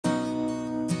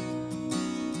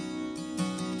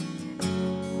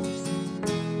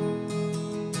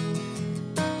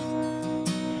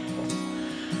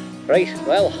Right,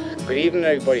 well, good evening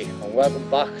everybody and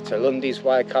welcome back to LUNDY'S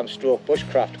Wild Camp Stroke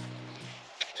Bushcraft.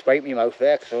 Despite me mouth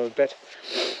there because I'm a bit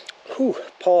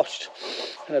parched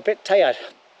and a bit tired.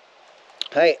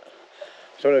 Hey,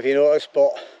 I don't know if you noticed,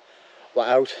 but we're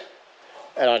out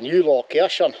at our new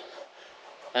location.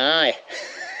 Aye.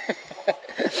 I'm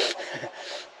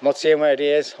not saying where it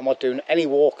is, I'm not doing any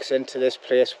walks into this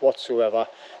place whatsoever.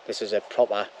 This is a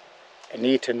proper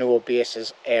need to know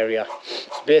basis area.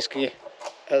 So basically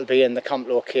it'll be in the camp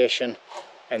location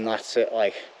and that's it,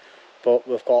 like. But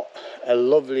we've got a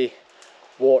lovely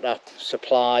water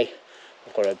supply,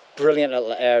 we've got a brilliant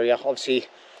little area. Obviously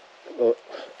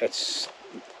it's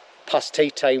past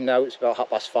tea time now, it's about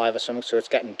 5:30 or something, so it's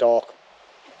getting dark,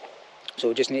 so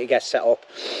we just need to get set up.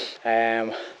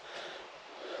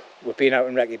 We've been out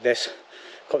and recce'd this a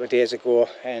couple of days ago,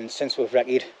 and since we've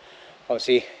recce'd,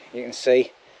 obviously you can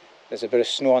see there's a bit of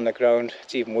snow on the ground.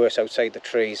 It's even worse outside the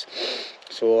trees.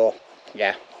 So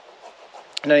yeah,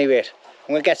 at any rate,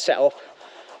 I'm going to get set up.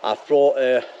 I've brought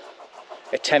a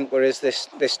tent where is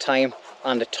this time,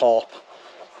 and a tarp.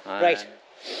 Right,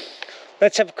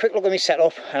 let's have a quick look at my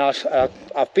setup. And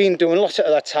I've been doing lots of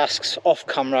other tasks off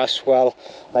camera as well.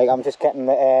 Like I'm just getting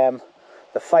the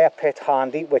fire pit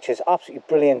handy, which is absolutely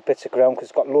brilliant bits of ground because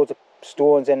it's got loads of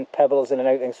stones and pebbles in and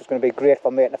everything, so it's going to be great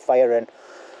for making a fire in.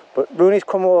 But Rooney's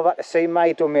come over to see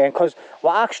my domain because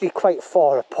we're actually quite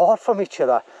far apart from each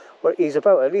other. But he's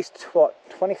about at least, what,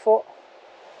 20 foot?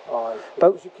 Oh,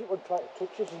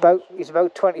 he's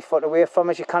about 20 foot away from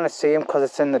us. You can't see him because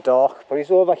it's in the dark. But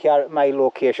he's over here at my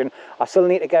location. I still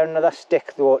need to get another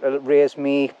stick though to raise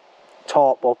me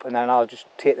tarp up, and then I'll just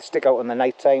take the stick out in the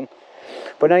night time.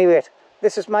 But anyway,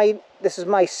 this is my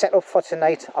setup for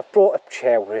tonight. I've brought a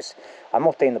chair, whereas I'm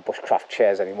not doing the bushcraft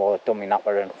chairs anymore. I've done me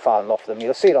napper and fallen off them.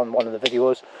 You'll see it on one of the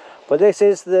videos. But this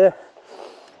is the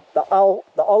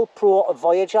olpro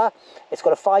Voyager. It's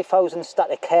got a 5,000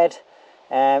 static head.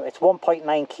 It's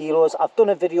 1.9 kilos. I've done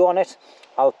a video on it.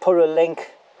 I'll put a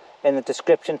link in the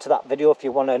description to that video if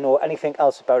you want to know anything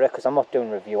else about it, because I'm not doing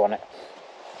a review on it.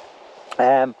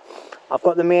 I've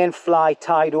got the main fly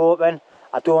tied open.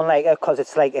 I don't like it because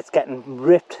it's like it's getting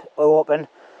ripped open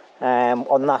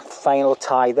on that final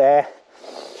tie there.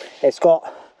 It's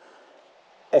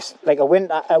like a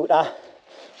winter outer,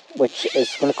 which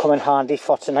is going to come in handy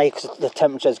for tonight because the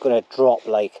temperature is going to drop,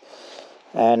 like.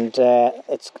 And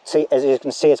see, as you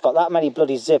can see, it's got that many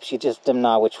bloody zips. You just don't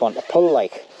know which one to pull,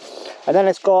 like. And then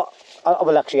it's got,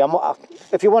 well, actually,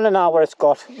 if you want to know what it's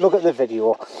got, look at the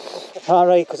video. All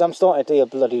right, because I'm starting to do a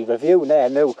bloody review there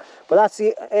now. But that's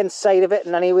the inside of it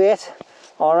in any weight.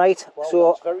 All right, well,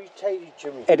 so that's very tidy,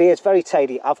 Jimmy. It is very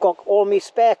tidy. I've got all my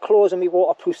spare clothes and my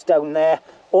waterproofs down there.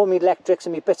 All my electrics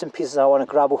and my bits and pieces I want to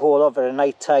grab a hold of at a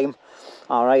night time.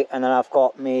 All right, and then I've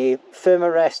got my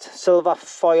Thermarest silver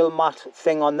foil mat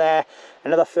thing on there,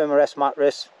 another Thermarest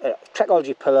mattress, a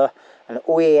Trekology pillow, an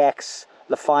OAX,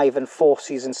 the 5 and 4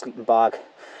 season sleeping bag.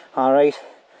 All right,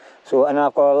 so, and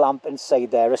I've got a lamp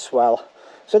inside there as well.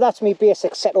 So that's my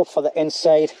basic setup for the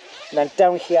inside. And then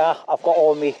down here I've got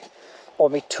all my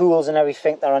tools and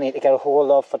everything that I need to get a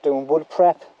hold of for doing wood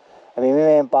prep. I mean, my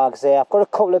main bag's there. I've got a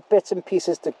couple of bits and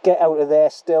pieces to get out of there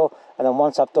still, and then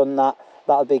once I've done that,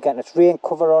 that'll be getting its rain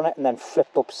cover on it and then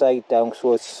flipped upside down,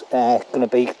 so it's going to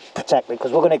be protected,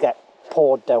 because we're going to get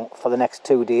poured down for the next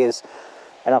 2 days.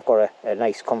 And I've got a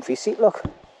nice comfy seat, look.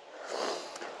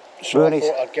 So I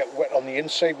thought I'd get wet on the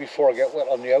inside before I get wet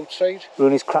on the outside.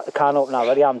 Rooney's cracked the can open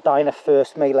already. I'm dying at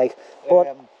first, me, like.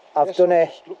 But I've done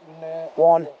a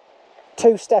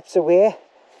 2 steps away.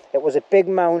 It was a big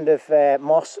mound of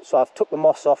moss, so I've took the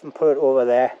moss off and put it over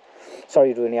there.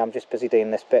 Sorry, Rooney, I'm just busy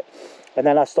doing this bit. And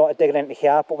then I started digging into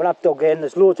here, but when I've dug in,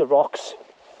 there's loads of rocks.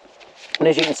 And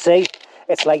as you can see,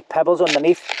 it's like pebbles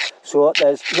underneath, so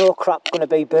there's no crap going to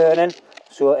be burning.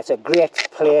 So it's a great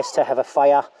place to have a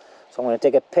fire. So I'm going to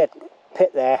dig a pit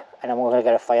there, and then we're going to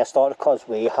get a fire started, because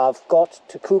we have got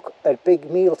to cook a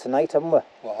big meal tonight, haven't we?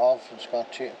 We have, it's going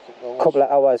to take a couple of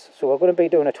hours. So we're going to be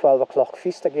doing a 12 o'clock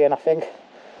feast again, I think.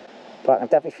 But I can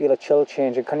definitely feel a chill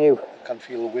changing, can you? I can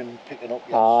feel the wind picking up,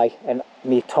 yes. Aye, and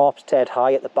me tarp's dead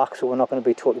high at the back, so we're not going to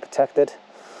be totally protected.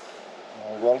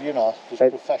 Well, you know, there's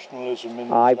professionalism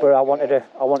in. Aye, but I wanted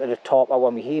a tarp I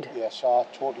want me heed. Yes, I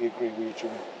totally agree with you,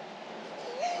 Jimmy.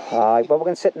 Aye, but we're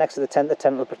going to sit next to the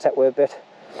tent will protect we a bit.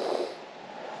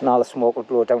 And all the smoke will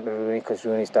blow down to Rooney, because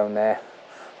Rooney's down there.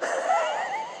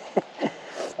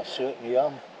 I certainly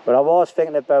am. But I was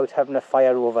thinking about having a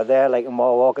fire over there, like, and we're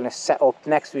all going to set up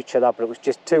next to each other, but it was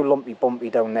just too lumpy bumpy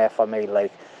down there for me,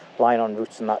 like, lying on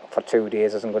roots and that for 2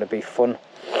 days isn't going to be fun.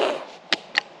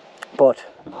 But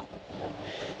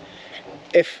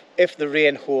if the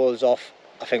rain holds off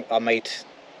I think I might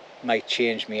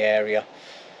change my area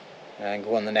and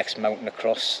go on the next mountain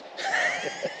across.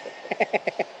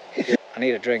 I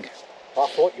need a drink. I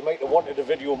thought you might have wanted a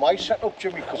video of my setup,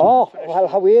 Jimmy. Oh, well,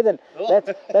 how are you then?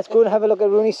 Let's go and have a look at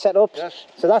Rooney's setup. Yes.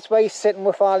 So that's where he's sitting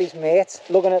with all his mates,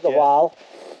 looking at the wall.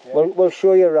 Yeah. We'll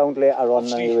show you around later on.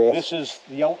 Obviously, anyway. This is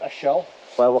the outer shell.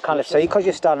 Well, we can't see because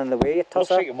you're standing in the way, you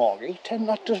tosser. Looks like a Mark 810,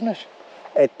 that, doesn't it?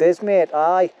 It does, mate,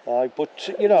 aye. Aye, but,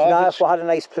 you know... Now, if we had a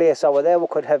nice place over there, we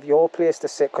could have your place to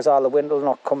sit, because all the wind will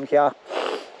not come here.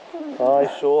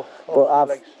 Aye, so...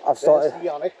 But I've started... There's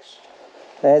the annex.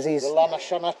 There's his... The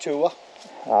Lanashana tour.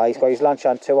 Ah, he's got his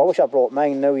Lanchan too. I wish I brought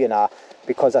mine now, you know,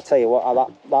 because I tell you what,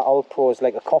 that olpro is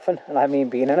like a coffin, and I haven't even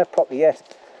been in it properly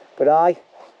yet. But aye,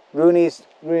 Rooney's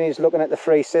looking at the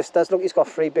three sisters. Look, he's got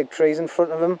 3 big trees in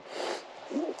front of him.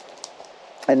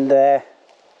 And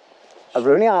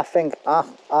Rooney, I think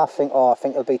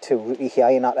it'll be too rooty here,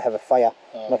 you know, to have a fire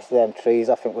next to them trees.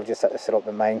 I think we'll just have to set up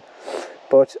in mine.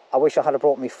 But I wish I had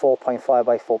brought me 4.5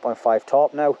 by 4.5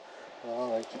 tarp now.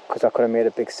 Because I could have made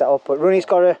a big setup. But Rooney's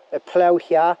got a plough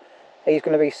here. He's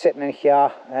going to be sitting in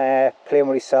here playing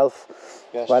with himself,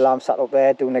 while I'm sat up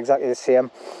there doing exactly the same.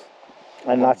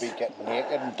 And that's be getting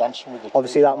naked and dancing with the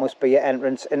obviously that must be your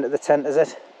entrance into the tent, is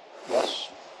it? Yes.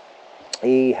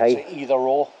 Hey. Either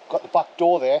or. Got the back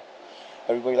door there.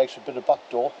 Everybody likes a bit of back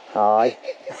door. Aye.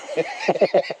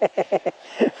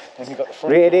 And you got the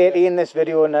front Rate 80 in this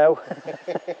video now.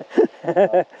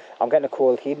 I'm getting a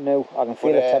cold heat now. I can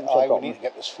feel the temperature. We need to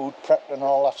get this food prepped and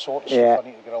all that sort of stuff. I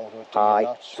need to get on with it.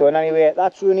 Aye. So anyway,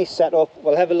 that's Rooney's set up.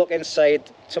 We'll have a look inside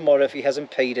tomorrow if he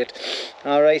hasn't peed it.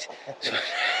 Alright. So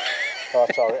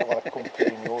that's alright, I'm going to come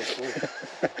pee in yours too.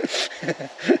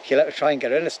 You'll have to try and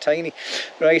get in, it's tiny.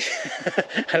 Right.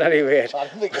 And anyway. I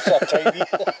don't think it's that tiny.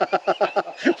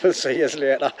 We'll see you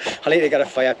later. I need to get a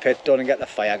fire pit done and get the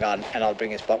fire going, and I'll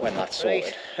bring us back when that's sorted.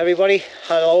 Right. Everybody,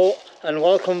 hello and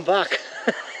welcome back.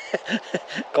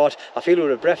 God, I feel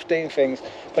we're a breath doing things.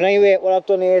 But anyway, what I've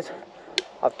done is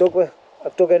I've dug a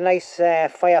nice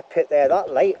fire pit there.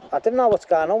 That light, I didn't know what's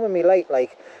going on with me light,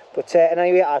 like. But and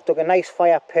anyway, I've dug a nice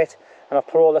fire pit, and I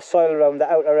put all the soil around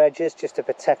the outer edges just to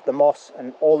protect the moss,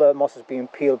 and all the moss is being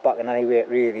peeled back in any way,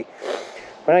 really.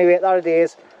 But anyway, there it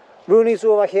is. Rooney's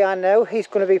over here now. He's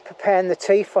going to be preparing the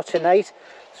tea for tonight.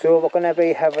 So we're going to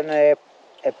be having a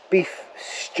beef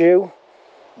stew.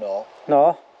 No.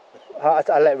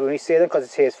 I let Rooney say them because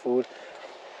it's his food.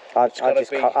 I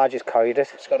just carried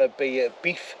it. It's going to be a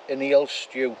beef and eel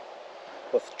stew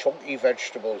with chunky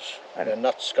vegetables, and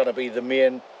that's going to be the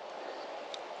main.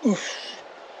 Oof.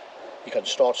 You can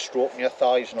start stroking your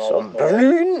thighs and all. Some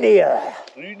Brunel.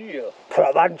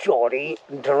 Proper Geordie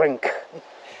drink.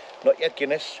 Not your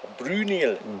Guinness,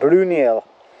 Brunel. Brunel.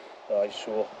 Right,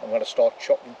 so I'm going to start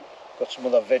chopping. Got some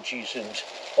other veggies, and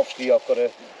obviously I've got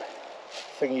a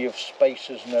thingy of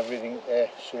spices and everything there,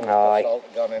 so that's all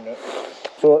gone in it.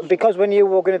 So because we knew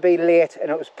we were going to be late, and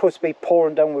it was supposed to be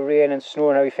pouring down with rain and snow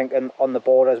and everything, and on the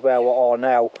borders where we are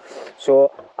now,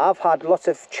 so I've had lots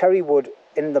of cherry wood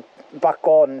in the back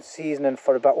garden seasoning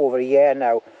for about over a year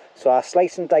now. So I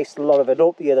sliced and diced a lot of it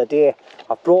up the other day.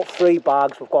 I've brought 3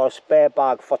 bags. We've got a spare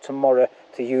bag for tomorrow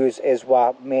to use as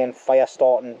our main fire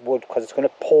starting wood, because it's going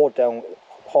to pour down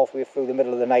halfway through the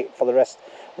middle of the night for the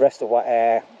rest of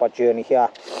our journey here.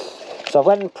 So I've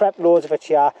went and prepped loads of it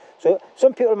here. So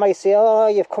some people might say, oh,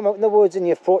 you've come out in the woods and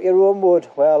you've brought your own wood.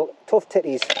 Well, tough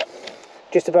titties.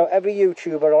 Just about every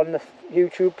YouTuber on the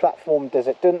YouTube platform does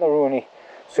it, doesn't they, Rooney?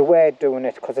 So we're doing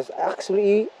it because it's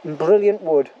absolutely brilliant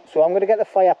wood. So I'm going to get the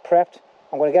fire prepped.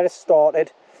 I'm going to get it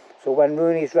started. So when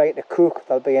Rooney's ready to cook,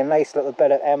 there'll be a nice little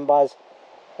bit of embers.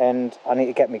 And I need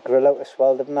to get my grill out as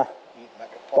well, didn't I?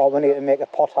 Oh, we need to make a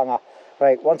pot hanger.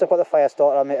 Right, once I've got the fire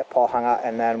started, I'll make a pot hanger,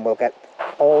 and then we'll get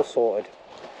all sorted.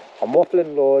 I'm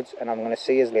waffling loads, and I'm going to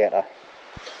see you later.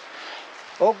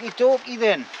 Okie dokie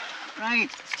then. Right,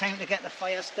 it's time to get the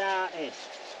fire started.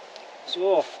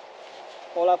 So,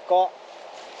 all I've got,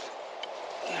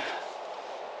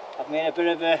 I've made a bit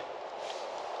of a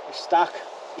stack.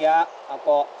 Yeah, I've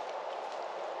got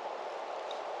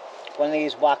one of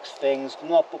these wax things. I'm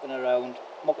not mucking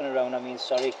around, I mean,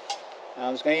 sorry.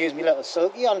 I'm just going to use my little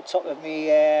silky on top of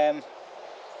my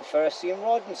ferrocene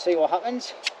rod and see what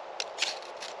happens.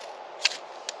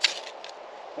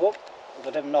 Oh, if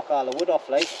I didn't knock all the wood off,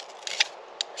 like.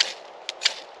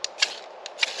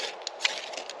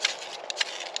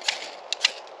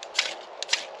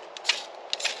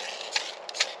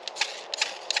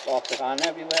 Sparks are gone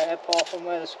everywhere apart from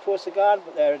where they're supposed to go,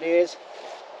 but there it is.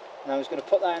 And I'm just going to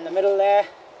put that in the middle there,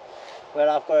 where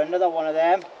I've got another one of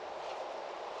them.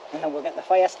 And then we'll get the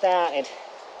fire started.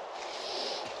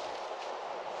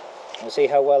 We'll see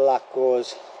how well that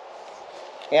goes.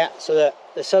 Yeah, so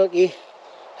the Silky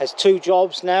has 2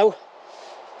 jobs now.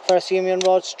 First union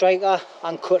rod, striker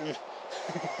and cutting.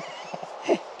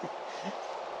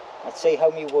 Let's see how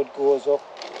my wood goes up.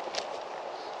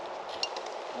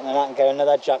 And then I can get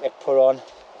another jacket put on.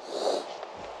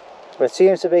 But it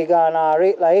seems to be going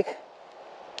alright, like.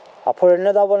 I'll put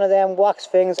another one of them wax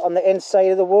things on the inside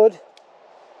of the wood.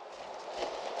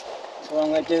 So what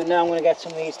I'm going to do now, I'm going to get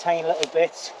some of these tiny little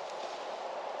bits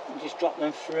and just drop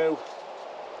them through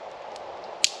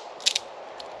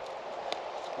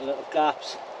the little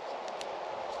gaps.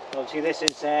 Obviously this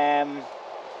is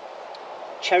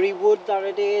cherry wood that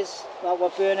it is, that we're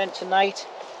burning tonight,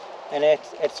 and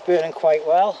it's burning quite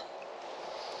well.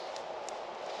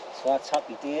 So that's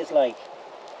happy days, like.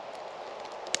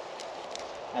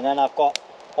 And then I've got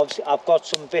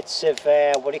some bits of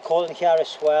what do you call it in here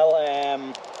as well,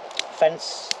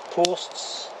 fence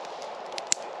posts.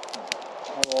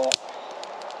 We'll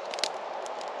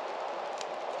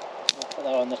put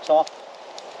that on the top,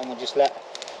 and we'll just let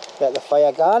the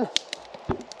fire go on.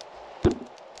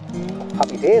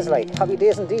 Happy days, like, happy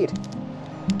days indeed.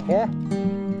 Yeah.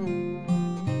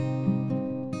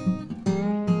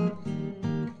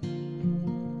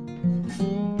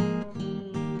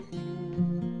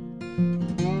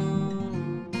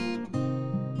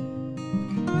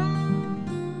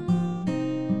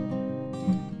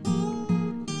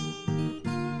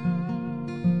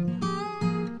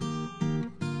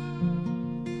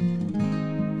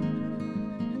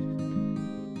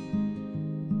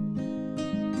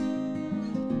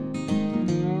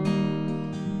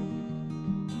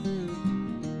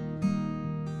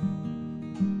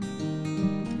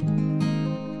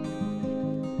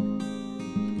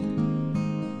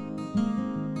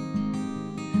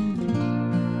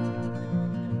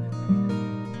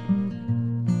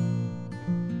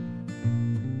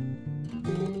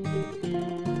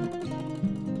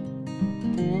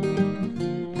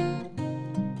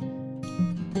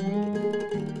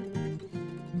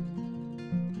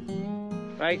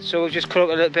 Right, so we've just cut up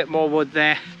a little bit more wood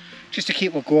there, just to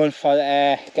keep it going for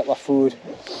get my food.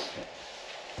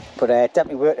 But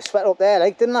definitely worked a sweat up there,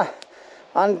 like, didn't I?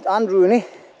 And Rooney,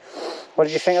 what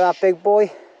did you think of that big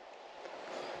boy?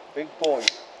 Big boy.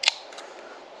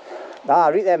 Ah,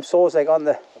 read them saws like on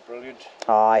the. Brilliant.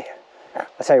 Aye,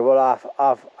 I tell you what,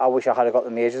 I wish I had got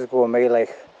the majors going me.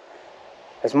 Like,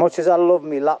 as much as I love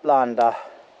me Laplander,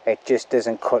 it just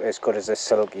doesn't cut as good as the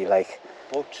Silky, like.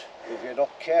 But if you're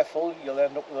not careful, you'll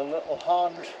end up with a little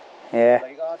hand. Yeah.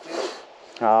 Like I did.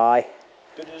 Aye.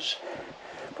 Bitters.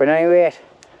 But anyway,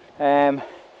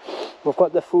 we've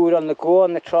got the food on the go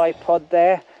on the tripod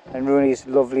there, and Rooney's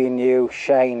lovely new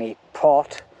shiny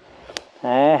pot.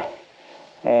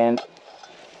 And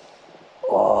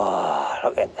oh,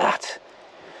 look at that.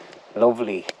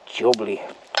 Lovely, jubbly.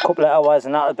 Couple of hours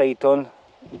and that'll be done.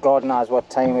 God knows what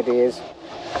time it is.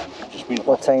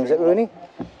 What time is it, Rooney?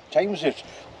 Time's it?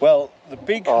 Well, the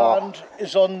big hand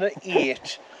is on the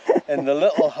 8 and the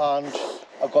little hand,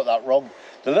 I've got that wrong.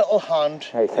 The little hand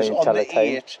is on the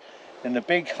 8 and the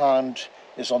big hand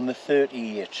is on the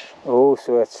 38. Oh,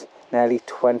 so it's nearly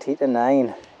 20 to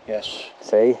 9. Yes.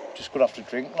 See? Just gonna have to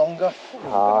drink longer.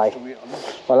 Aye.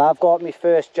 Well, I've got my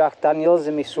first Jack Daniels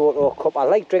in my Soto cup. I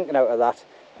like drinking out of that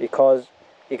because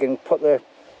you can put the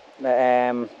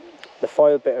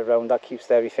foil bit around, that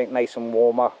keeps everything nice and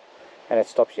warmer, and it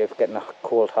stops you getting a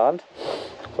cold hand.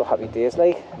 So happy days,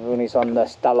 like. Rooney's on the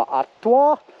Stella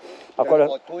Artois. I've got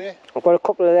a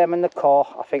couple of them in the car.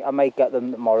 I think I might get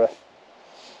them tomorrow.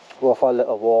 Go for a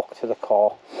little walk to the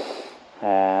car.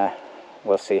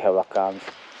 We'll see how that goes.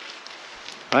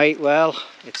 Right, well,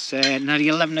 it's nearly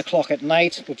 11 o'clock at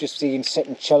night. We've just been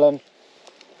sitting chilling,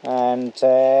 and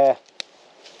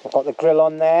I've got the grill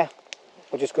on there.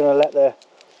 We're just going to let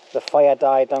the fire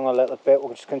die down a little bit.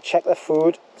 We're just going to check the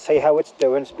food, see how it's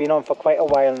doing. It's been on for quite a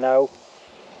while now,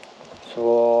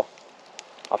 so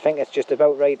I think it's just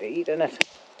about ready to eat, isn't it?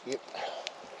 Yep.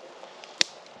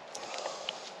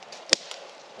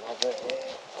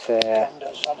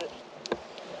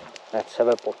 Let's have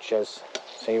a butcher's,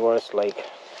 see what it's like.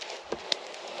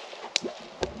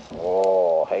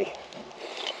 Oh, hey.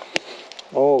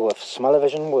 Oh, if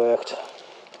smell-o-vision worked.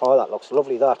 Oh, that looks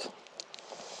lovely, that.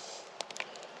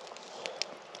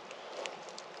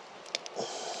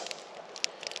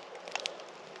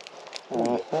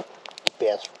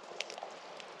 Yes.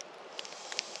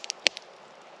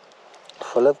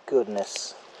 Full of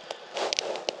goodness.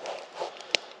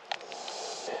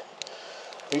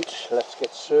 Right, let's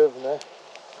get serving there.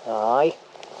 Aye.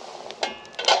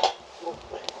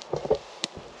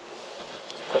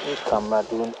 Put his camera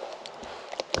doing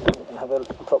have a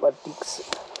proper digs.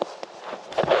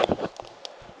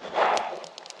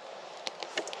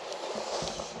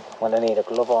 Well, I need a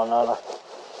glove on, don't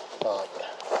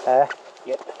I?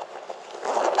 Yep.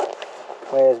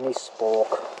 Where's me spork?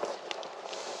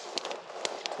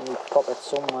 Can you pop it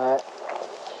somewhere?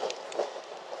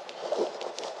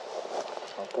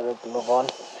 I'll get a glove on.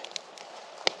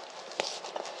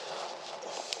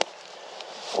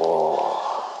 Oh.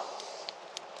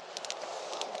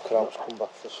 Clouds come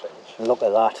back for a second. Look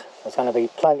at that. There's going to be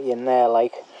plenty in there,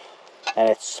 like, and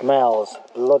it smells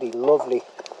bloody lovely.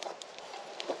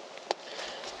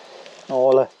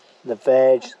 All the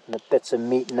veg and the bits of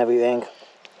meat and everything.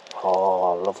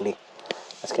 Oh, lovely.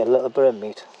 Let's get a little bit of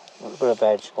meat, a little bit of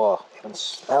veg. Oh, it even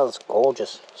smells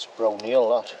gorgeous. It's brown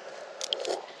ale, that.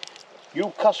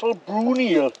 Newcastle brown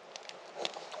ale.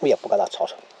 Oh, yeah, look at that's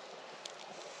hot.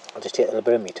 I'll just take a little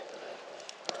bit of meat.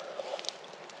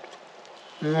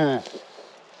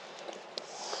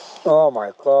 Oh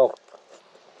my god.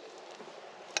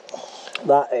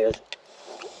 That is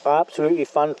absolutely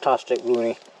fantastic,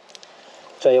 Rooney.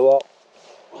 Tell you what,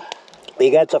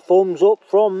 he gets a thumbs up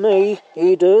from me,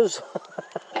 he does.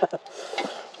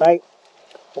 Right,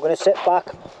 we're going to sit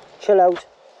back, chill out,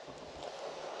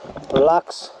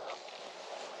 relax,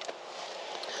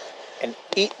 and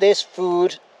eat this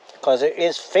food, because it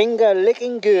is finger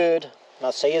licking good. And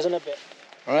I'll see you in a bit.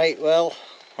 Right, well,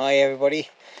 hi everybody.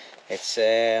 It's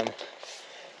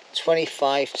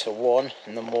 25 to 1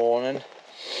 in the morning,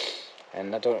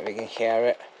 and I don't know if you can hear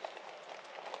it,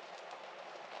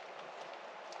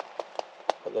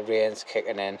 but the rain's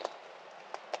kicking in.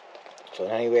 So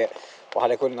anyway, we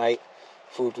had a good night.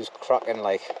 Food was cracking,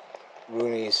 like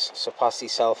Rooney's surpassed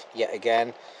himself yet again.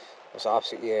 It was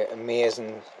absolutely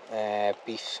amazing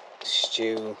beef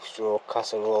stew, stroke,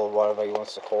 casserole, whatever he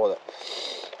wants to call it.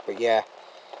 But yeah,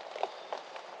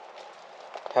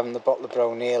 having the bottle of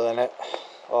brown ale in it,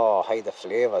 oh hey, the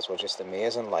flavours were just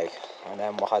amazing, like. And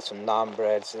then we had some naan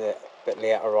breads a bit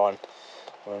later on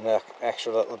with an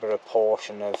extra little bit of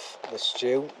portion of the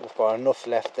stew. We've got enough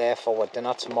left there for our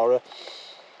dinner tomorrow,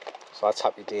 so that's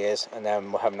happy days. And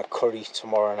then we're having a curry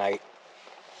tomorrow night,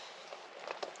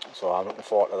 so I'm looking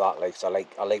forward to that, like, 'cause I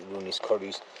like Rooney's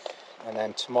curries. And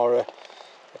then tomorrow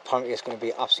apparently it's going to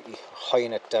be absolutely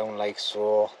highing it down, like,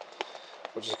 so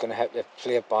we're just going to have to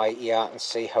play it by ear and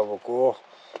see how we go,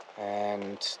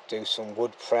 and do some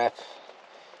wood prep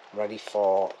ready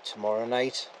for tomorrow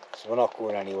night. So we're not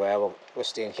going anywhere, we're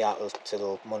staying here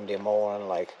till Monday morning,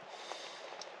 like.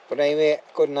 But anyway,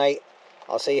 good night.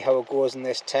 I'll see how it goes in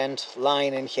this tent.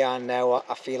 Lying in here now,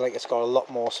 I feel like it's got a lot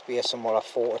more space than what I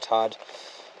thought it had.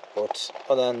 But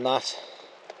other than that,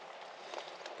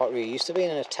 what we're used to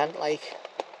being in a tent, like.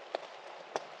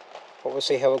 But we'll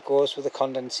see how it goes with the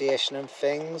condensation and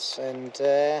things, and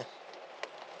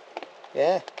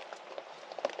yeah,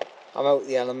 I'm out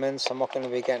the elements. I'm not going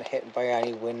to be getting hit by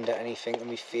any wind or anything in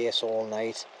my face all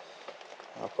night.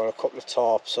 I've got a couple of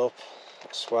tarps up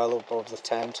as well above the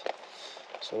tent,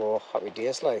 so happy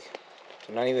days, like.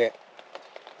 So anyway,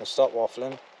 I'll stop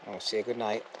waffling and I'll say good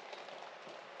night.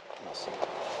 And I'll see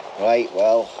you. Right,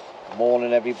 well,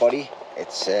 morning everybody.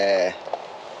 It's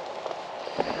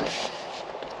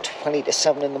 20 to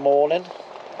 7 in the morning.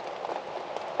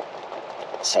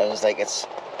 Sounds like it's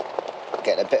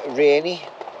getting a bit rainy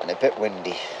and a bit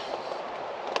windy.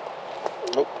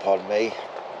 Oh, pardon me.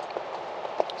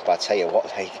 But I tell you what,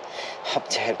 like, I'm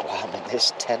dead warm in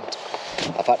this tent.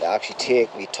 I've had to actually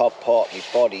take my top part of my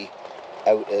body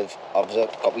out of, I've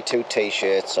got my 2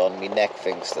 t-shirts on, my neck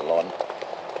thing still on,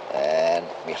 and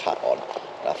my hat on.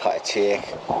 And I've had to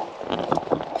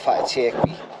take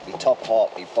my top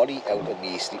part of my body out of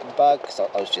my sleeping bag because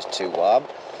I was just too warm.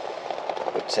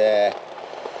 But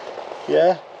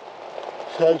yeah,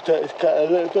 sounds like it's got a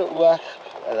little bit wet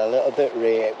and a little bit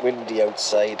windy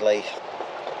outside, like.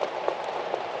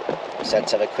 So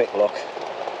let's have a quick look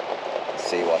and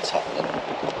see what's happening.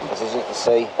 Because as you can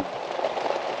see,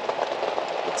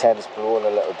 the tent's blowing a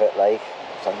little bit, like,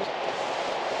 so I'm just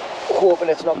hoping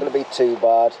it's not going to be too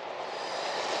bad.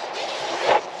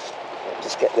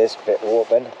 Just get this bit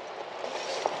open.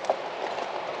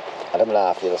 I don't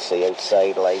know if you'll see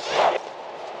outside, like,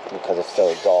 because it's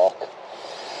still dark.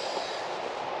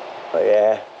 But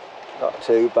yeah, not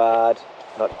too bad,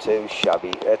 not too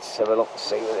shabby. Let's have a look and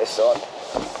see with this on.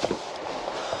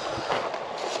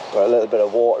 Got a little bit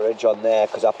of waterage on there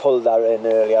because I pulled that in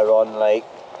earlier on, like.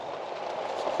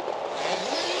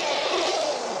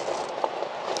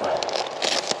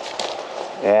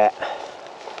 Yeah.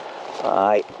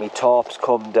 Alright, my tarp's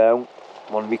come down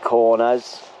one of my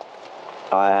corners.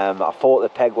 I thought the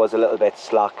peg was a little bit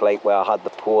slack, like where I had the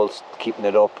poles keeping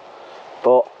it up,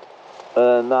 but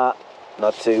Other than that,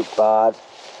 not too bad.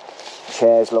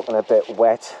 Chair's looking a bit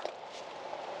wet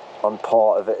on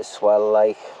part of it as well,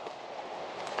 like,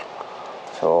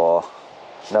 so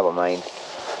never mind.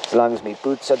 As long as my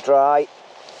boots are dry,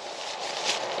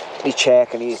 my chair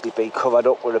can easily be covered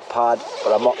up with a pad,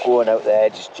 but I'm not going out there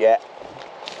just yet.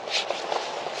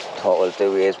 What we'll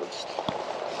do is we'll just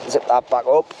zip that back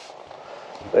up.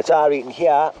 But it's our eating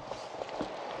here.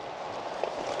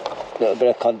 A little bit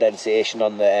of condensation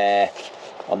on the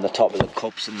top of the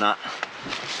cups and that.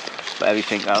 But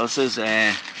everything else is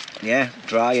yeah,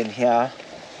 dry in here.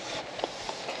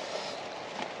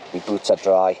 My boots are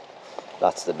dry.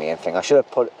 That's the main thing. I should have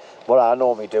put, what I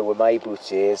normally do with my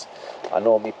boots is I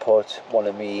normally put one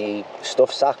of my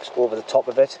stuff sacks over the top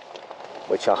of it,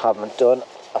 which I haven't done.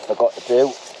 I forgot to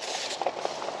do.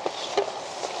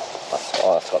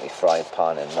 That's got my frying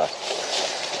pan in that.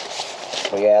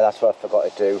 But yeah, that's what I forgot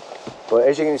to do. But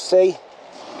as you can see,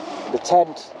 the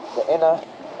tent, the inner,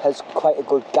 has quite a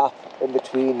good gap in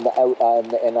between the outer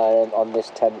and the inner on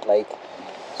this tent, like,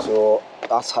 so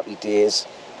that's happy days.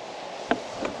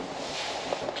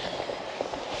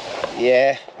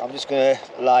 Yeah, I'm just gonna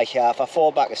lie here. If I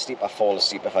fall back asleep, I fall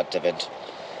asleep. If I didn't,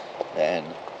 then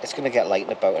it's gonna get light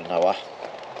in about an hour,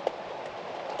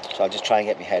 so I'll just try and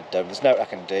get my head down. There's nothing I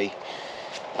can do.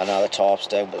 I know the tarp's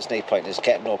down, but there's no point in just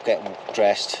getting up, getting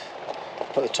dressed,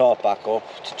 put the tarp back up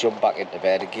to jump back into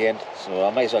bed again. So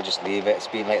I might as well just leave it. It's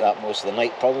been like that most of the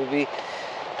night probably,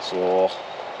 so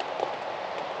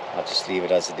I'll just leave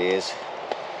it as it is,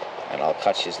 and I'll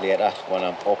catch you later when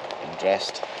I'm up and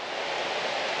dressed.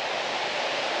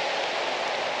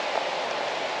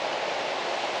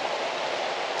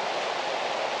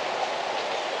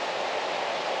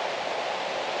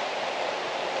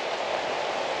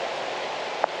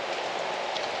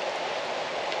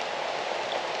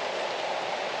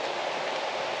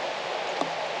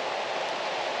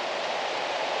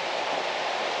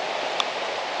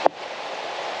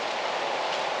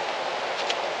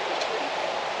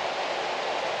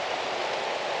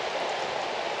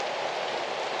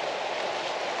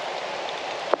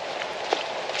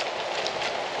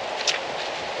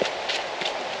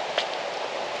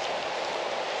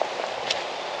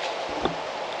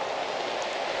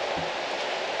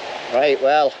 Right,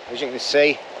 well, as you can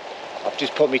see, I've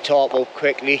just put my tarp up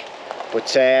quickly, but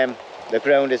the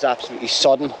ground is absolutely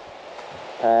sodden.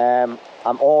 I'm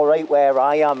alright where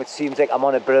I am. It seems like I'm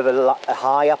on a bit of a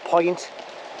higher point,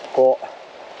 but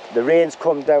the rain's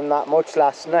come down that much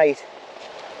last night.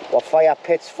 Our fire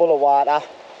pit's full of water,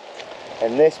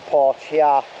 and this part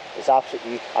here is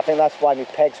absolutely, I think that's why my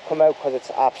pegs come out, because it's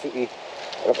absolutely,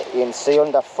 you can see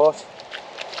underfoot,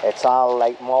 it's all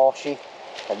like marshy.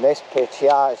 And this pitch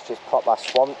here is just proper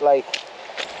swamped like,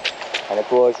 and it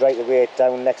goes right the way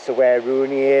down next to where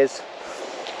Rooney is.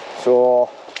 So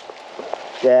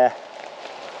yeah,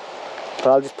 but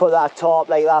I'll just put that tarp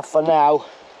like that for now.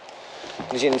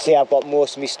 As you can see, I've got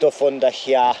most of my stuff under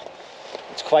here.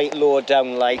 It's quite low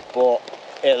down like, but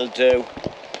it'll do.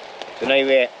 So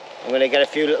anyway, I'm going to get a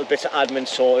few little bits of admin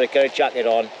sorted, get a jacket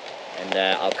on, and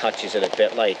I'll catch you in a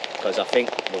bit like, because I think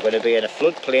we're going to be in a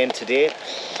floodplain today.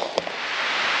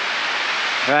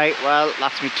 Right, well,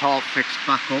 that's my tarp fixed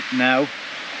back up now.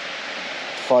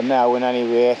 For now, in any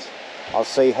rate, I'll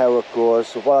see how it goes.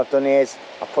 So what I've done is,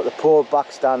 I've put the pole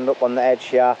back stand up on the edge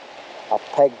here. I've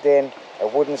pegged in a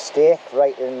wooden stake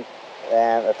right in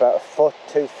about 1 foot,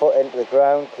 2 foot into the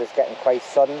ground, because it's getting quite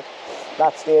sudden.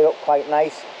 That stayed up quite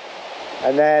nice.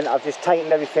 And then I've just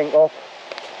tightened everything up.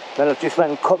 Then I've just went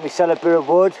and cut myself a bit of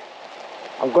wood.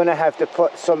 I'm going to have to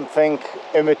put something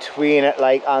in between it,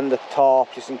 like, and the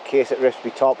tarp, just in case it rips my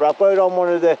tarp. But I've got it on one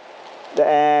of the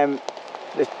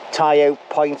tie-out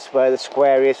points where the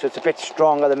square is, so it's a bit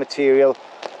stronger, the material.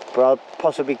 But I'll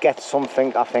possibly get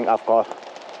something. I think I've got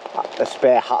a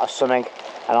spare hat or something,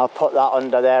 and I'll put that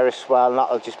under there as well, and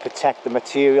that'll just protect the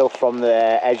material from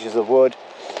the edges of the wood.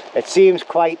 It seems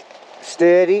quite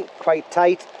sturdy, quite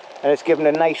tight, and it's given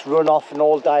a nice run off in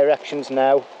all directions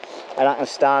now. And I can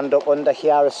stand up under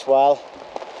here as well.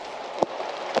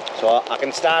 So I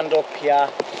can stand up here,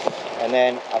 and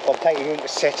then I've got plenty of room to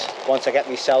sit once I get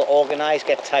myself organised,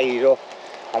 get tidied up.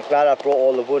 I'm glad I brought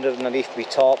all the wood underneath my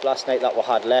tarp last night that we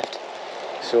had left.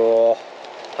 So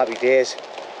happy days.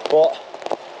 But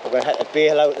we're going to have to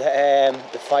bail out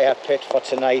the fire pit for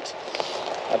tonight.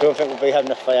 I don't think we'll be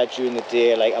having a fire during the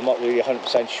day, like, I'm not really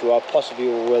 100% sure. Possibly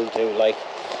we will do, like.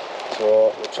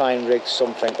 So we'll try and rig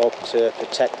something up to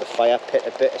protect the fire pit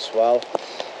a bit as well.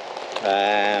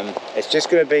 It's just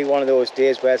going to be one of those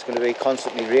days where it's going to be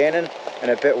constantly raining and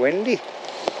a bit windy.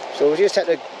 So we just have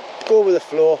to go with the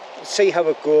flow, see how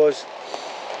it goes.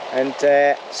 and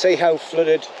see how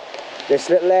flooded this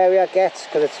little area gets,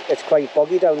 because it's quite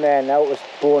boggy down there now. It was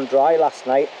bone dry last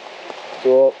night,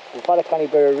 so we've had a tiny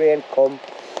bit of rain come,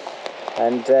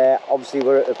 and obviously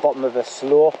we're at the bottom of a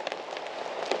slope,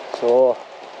 so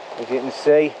as you can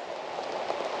see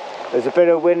there's a bit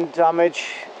of wind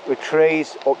damage with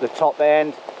trees up the top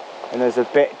end, and there's a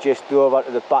bit just over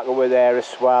to the back of there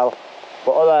as well,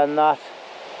 but other than that,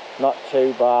 not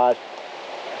too bad.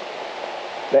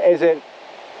 There isn't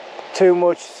too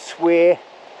much sway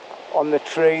on the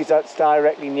trees that's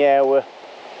directly near us,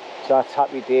 so that's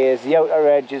happy days. The outer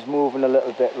edge is moving a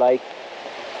little bit, like,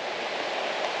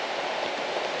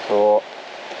 so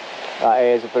that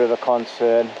is a bit of a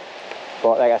concern,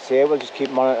 but like I say, we'll just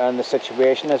keep monitoring the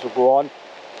situation as we go on.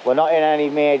 We're not in any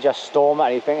major storm or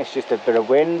anything, it's just a bit of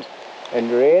wind and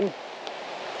rain,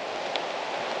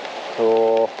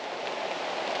 so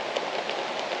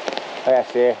like I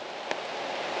say,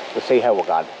 we'll see how we're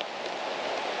going.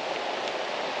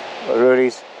 But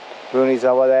Rooney's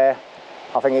over there.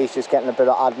 I think he's just getting a bit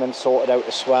of admin sorted out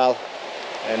as well,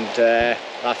 and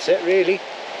that's it really.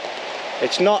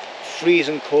 It's not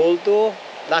freezing cold though.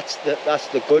 That's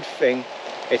the good thing.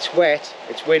 It's wet,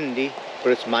 it's windy,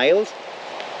 but it's mild.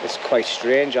 It's quite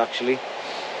strange actually.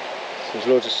 There's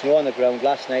loads of snow on the ground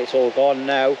last night. It's all gone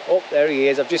now. Oh, there he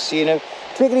is. I've just seen him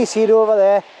taking his heat over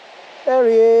there. There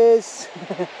he is.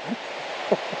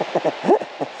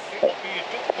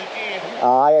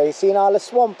 Ah, yeah, you seen all the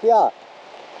swamp, yeah?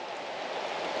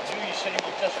 You said you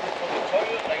were desperate for the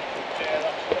toilet, like,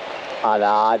 ah,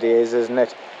 nah, it is, isn't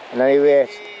it? And anyway,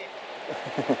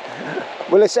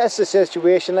 we'll assess the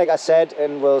situation, like I said,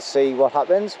 and we'll see what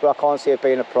happens, but I can't see it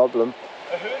being a problem.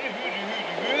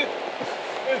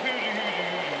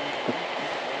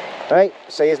 Right,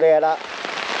 see you later.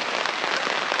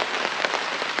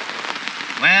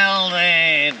 Well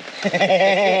then.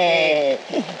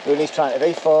 Rooney's trying to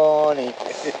be funny.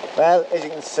 Well, as you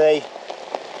can see,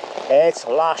 it's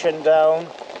lashing down.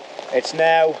 It's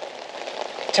now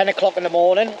 10 o'clock in the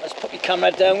morning. Let's put your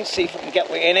camera down, see if we can get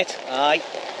in it. Aye.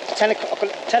 It's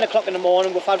 10 o'clock in the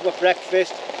morning. We've had our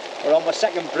breakfast. We're on my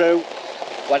second brew.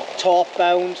 We're tarp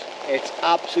bound. It's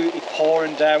absolutely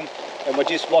pouring down, and we're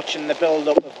just watching the build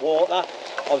up of water.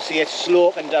 Obviously it's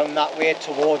sloping down that way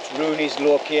towards Rooney's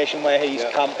location where he's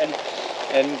camping,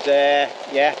 and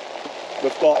yeah,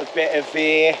 we've got a bit of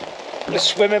a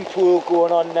swimming pool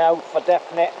going on now for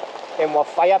definite in our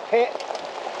fire pit,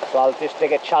 so I'll just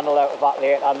dig a channel out of that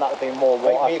later, and that'll be more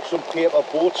water. Like make some paper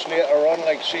boats later on,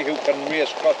 like see who can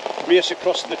race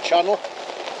across the channel.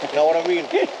 You know what I mean?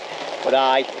 But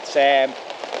aye,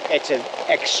 it's an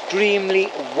extremely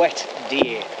wet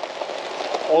day.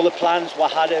 All the plans we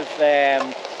had of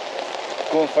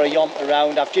going for a yomp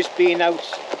around, I've just been out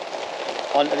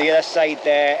onto the other side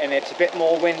there, and it's a bit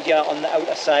more windier on the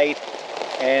outer side,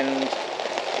 and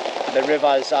the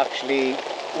river's actually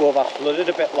over flooded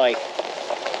a bit, like.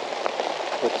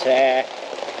 But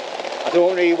I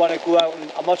don't really want to go out,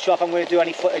 and I'm not sure if I'm going to do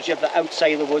any footage of the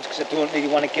outside of the woods, because I don't really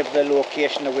want to give the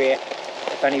location away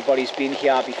if anybody's been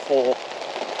here before.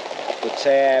 But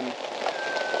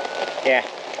yeah.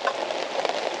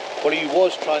 What he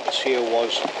was trying to say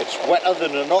was, it's wetter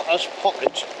than an otter's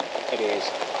pocket. It is.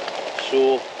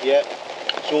 So, yeah.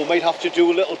 So we might have to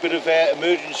do a little bit of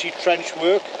emergency trench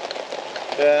work.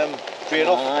 Drain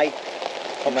off. Aye.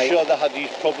 I'm sure they had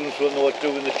these problems when they were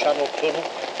doing the channel tunnel.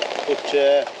 But,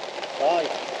 aye.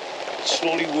 It's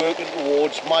slowly working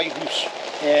towards my house.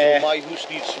 Yeah. So my house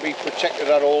needs to be protected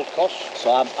at all costs.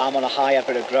 So I'm on a higher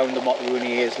bit of ground than what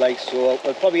Rooney is, like, so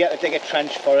we'll probably have to dig a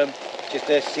trench for him, just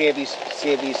to save his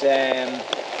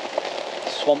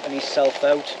swamping himself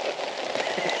out.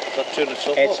 Turn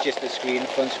itself it's off? just the screen,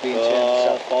 front screen turns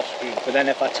itself off screen. But then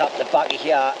if I tap the back of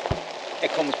here,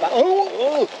 it comes back.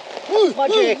 Oh,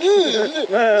 magic!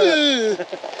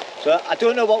 So I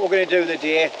don't know what we're going to do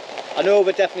today. I know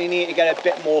we definitely need to get a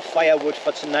bit more firewood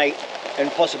for tonight,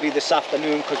 and possibly this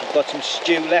afternoon, because we've got some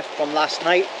stew left from last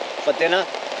night for dinner.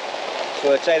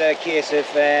 So it's either a case of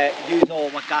use all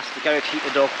my gas to get it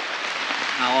heated up,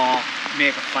 or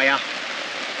make a fire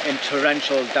in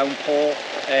torrential downpour,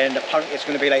 and apparently it's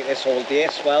going to be like this all day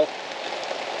as well.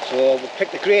 So we've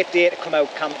picked a great day to come out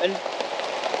camping.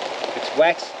 It's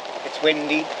wet, it's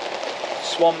windy,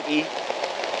 swampy.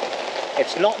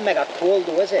 It's not mega cold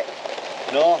though, is it?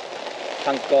 No.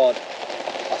 Thank God.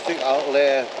 I think I'll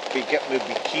be getting my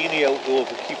bikini out though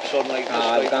if it keeps on like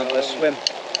this. We're going to swim.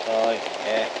 Aye.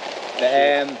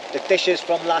 Yeah. The dishes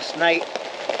from last night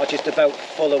are just about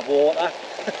full of water.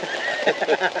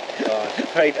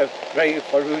 ready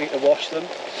for Rooney to wash them.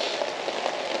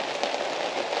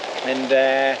 And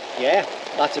yeah,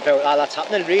 that's about all that's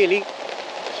happening really.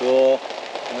 So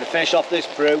I'm going to finish off this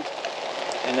brew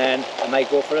and then I might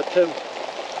go for a poo.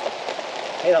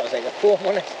 Hey, that was like a poem,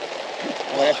 wasn't it?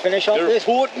 I'm going to finish off this. You're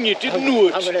reporting you didn't know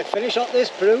it. I'm going to finish off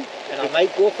this brew and I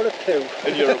might go for a poo.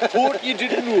 And you're reporting you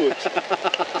didn't know it.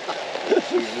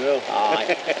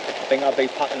 I think I'll be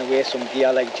packing away some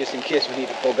gear, like just in case we need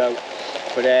to bug out.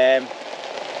 But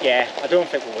yeah, I don't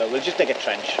think we will. We'll just dig a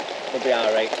trench. We'll be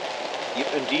alright.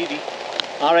 Indeedy.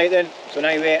 Alright then, so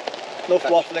anyway, enough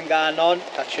waffling going on.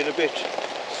 Catch you in a bit.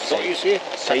 That's what you say.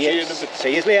 See you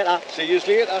later. See you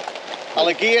later.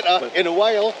 Alligator in a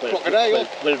while. Crocodile.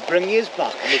 We'll bring you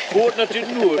back. I'm reporting I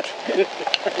didn't know it.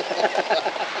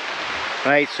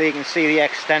 Right, so you can see the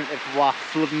extent of our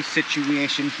flooding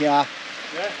situation here.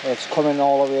 Yeah. It's coming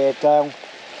all the way down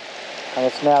and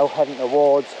it's now heading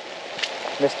towards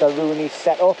Mr. Rooney's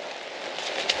setup.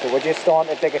 So we're just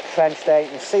starting to dig a trench there. You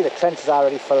can see the trench is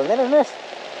already filling in, isn't it?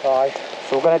 Right.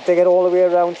 So we're going to dig it all the way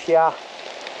around here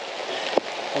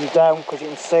and down, because you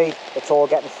can see it's all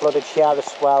getting flooded here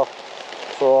as well.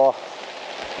 So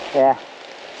yeah.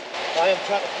 I am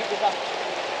trying to keep it back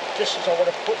just as I want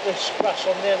to put this grass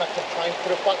on there and I can try and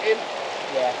put it back in.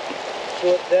 Yeah.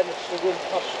 So then it's the run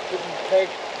past wooden peg.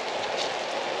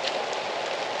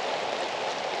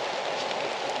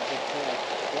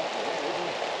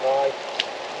 Right.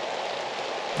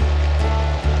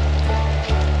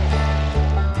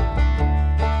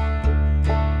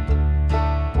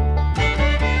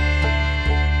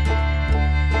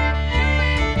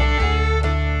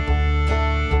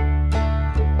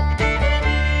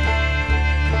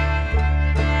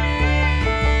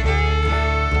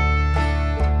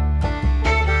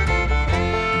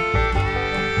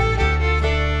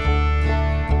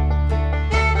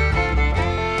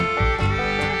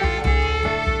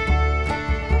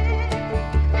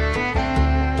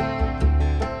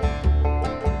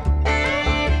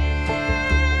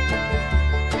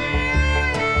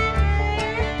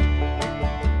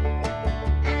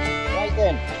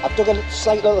 I've dug a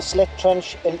slight little slit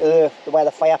trench into where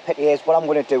the fire pit is. What I'm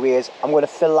going to do is I'm going to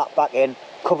fill that back in,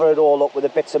 cover it all up with the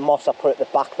bits of moss I put at the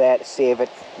back there to save it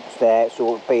there,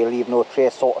 so it'll be a leave no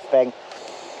trace sort of thing.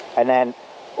 And then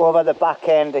over the back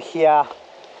end of here,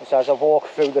 so as I walk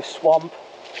through the swamp,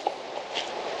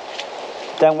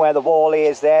 down where the wall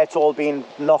is there, it's all been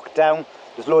knocked down.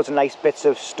 There's loads of nice bits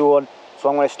of stone. So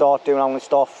I'm going to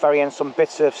start ferrying some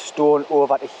bits of stone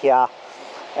over to here,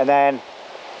 and then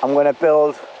I'm going to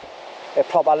build a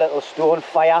proper little stone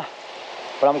fire,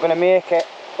 but I'm going to make it,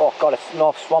 oh god, it's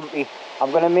not swampy.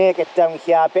 I'm going to make it down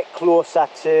here a bit closer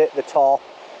to the tarp,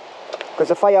 because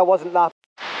the fire wasn't that.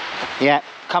 Yeah,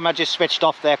 camera just switched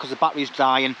off there because the battery's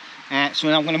dying. So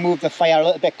I'm going to move the fire a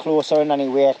little bit closer in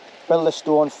anyway, build a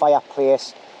stone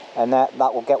fireplace, and that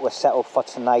will get us set up for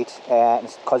tonight,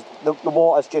 because the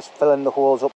water's just filling the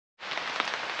holes up.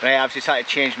 Right, I've just had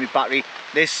to change my battery.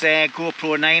 This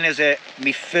GoPro 9 is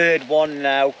my third one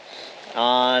now,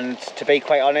 and to be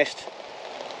quite honest,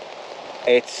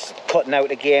 it's cutting out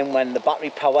again when the battery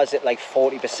power's at like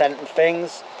 40% and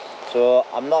things. So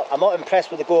I'm not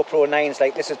impressed with the GoPro 9s.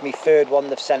 Like, this is my third one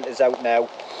they've sent us out now,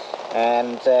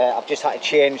 and I've just had to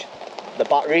change the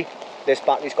battery. This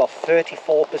battery's got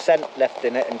 34% left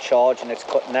in it and charge, and it's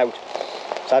cutting out,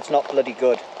 so that's not bloody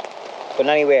good. But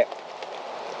anyway,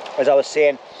 as I was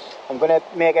saying, I'm going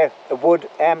to make a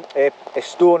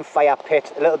stone fire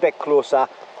pit a little bit closer,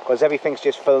 because everything's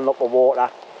just filling up with water.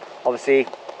 Obviously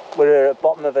we're at the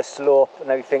bottom of a slope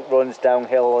and everything runs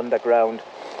downhill underground,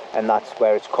 and that's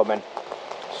where it's coming.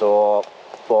 So,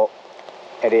 but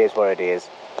it is what it is,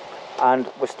 and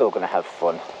we're still going to have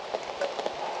fun.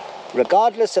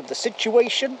 Regardless of the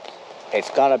situation, it's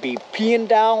going to be peeing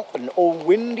down and all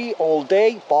windy all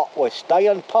day, but we're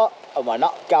staying put and we're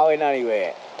not going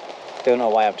anywhere. Don't know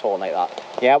why I'm talking like that.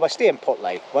 Yeah, we're staying put,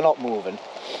 like, we're not moving.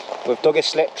 We've dug a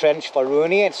slit trench for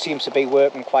Rooney. It seems to be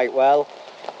working quite well.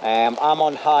 I'm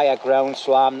on higher ground,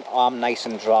 so I'm nice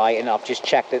and dry, and I've just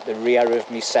checked at the rear of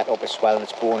me setup as well, and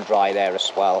it's bone dry there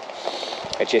as well.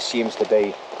 It just seems to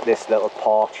be this little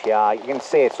part here. You can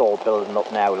see it's all building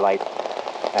up now. Like,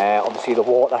 obviously the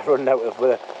water running out of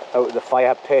the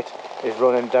fire pit is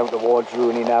running down towards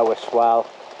Rooney now as well.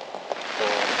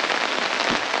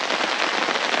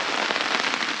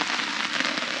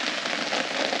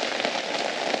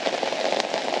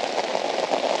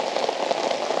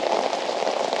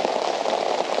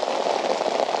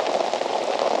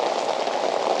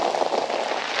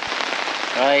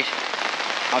 Right,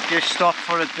 I've just stopped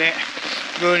for a bit.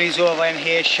 Rooney's over in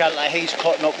here shelter. He's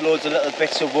cutting up loads of little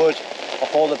bits of wood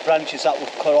off all the branches that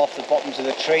we've cut off the bottoms of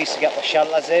the trees to get the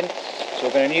shelters in. So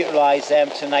we're going to utilise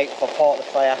them tonight for part of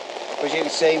the fire. As you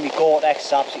can see, my Gore-Tex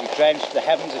is absolutely drenched. The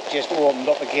heavens have just opened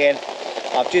up again.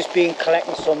 I've just been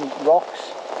collecting some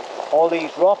rocks. All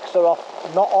these rocks are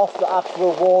not off the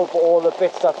actual wall, but all the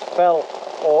bits that fell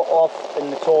are off,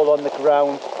 and it's all on the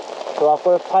ground. So I've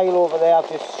got a pile over there. I've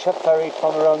just ferried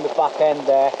from around the back end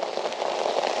there.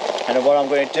 And then what I'm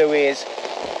going to do is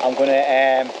I'm going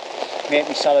to make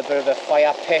myself a bit of a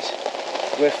fire pit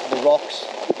with the rocks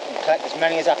and collect as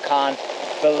many as I can,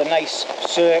 build a nice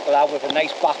circle out with a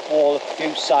nice back wall, a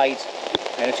few sides,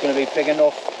 and it's going to be big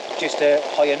enough just to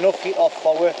hold enough heat off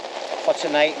for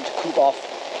tonight and to cook off.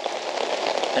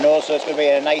 And also it's going to be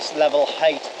a nice level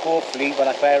height, hopefully, when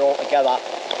I clear it all together,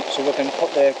 so we can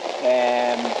put the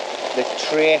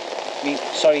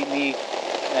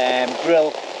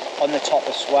grill on the top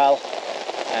as well.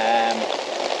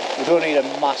 We don't need a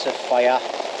massive fire.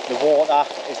 The water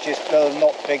is just building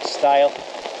up big style.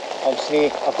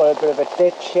 Obviously I've got a bit of a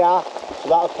ditch here, so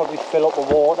that'll probably fill up the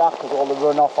water because all the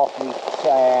runoff off me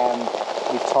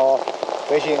tarp.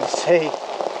 But as you can see,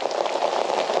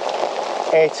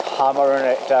 it's hammering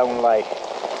it down like.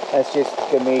 Let's just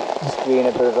give me screen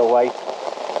a bit of the weight.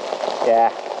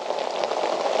 Yeah,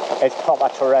 it's proper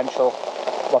torrential.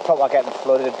 We're proper getting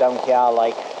flooded down here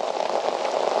like.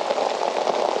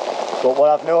 But what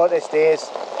I've noticed is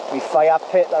my fire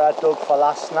pit that I dug for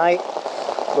last night,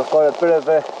 we've got a bit of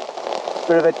a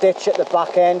ditch at the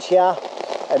back end here,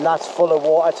 and that's full of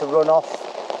water to run off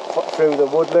through the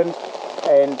woodland,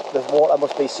 and the water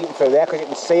must be seeping through there because you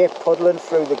can see it puddling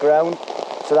through the ground.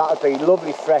 So that would be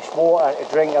lovely fresh water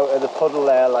to drink out of the puddle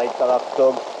there like that I've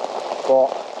dug. But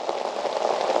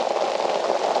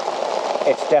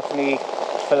it's definitely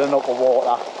filling up with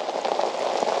water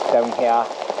down here.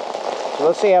 So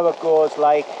we'll see how it goes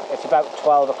like. It's about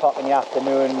 12 o'clock in the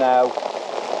afternoon now,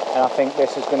 and I think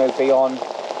this is going to be on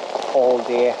all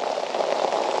day.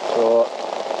 So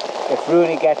if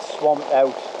Rooney gets swamped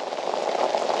out,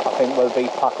 I think we'll be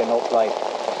packing up like.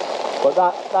 But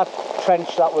that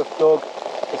trench that we've dug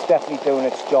is definitely doing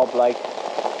its job like.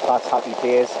 That's happy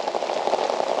days.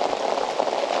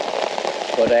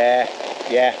 But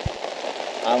yeah,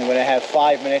 I'm going to have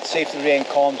 5 minutes, see if the rain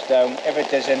calms down. If it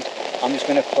doesn't, I'm just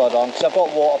going to plod on because I've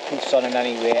got waterproofs on it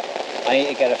anyway. I need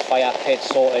to get a fire pit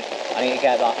sorted. I need to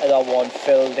get that other one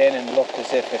filled in and look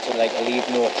as if it's like a leave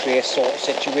no trace sort of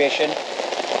situation.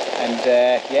 And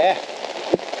yeah,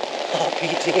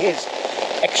 happy days.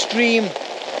 Extreme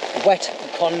wet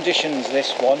conditions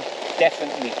this one,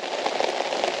 definitely.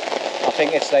 I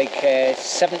think it's like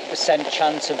 70%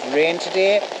 chance of rain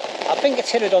today. I think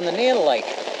it's hit it on the nail like.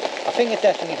 I think it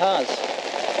definitely has.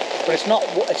 But it's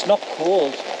not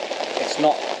cold. It's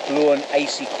not blowing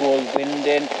icy cold wind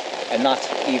in, and that's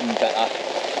even better.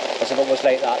 Because if it was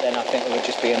like that, then I think it would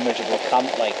just be a miserable camp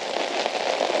like.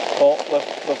 But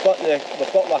we've got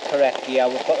that correct here.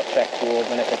 We've got the correct road,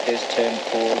 and if it does turn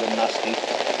cold and nasty,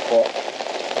 but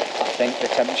I think the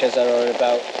temperatures are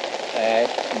about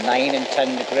 9 and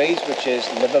 10 degrees, which is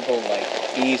livable like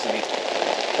easily.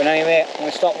 But anyway, I'm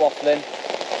going to stop waffling,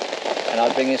 and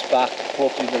I'll bring us back.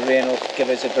 Hopefully the rain will give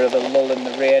us a bit of a lull in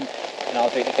the rain, and I'll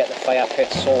be to get the fire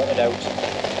pit sorted out.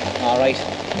 Alright,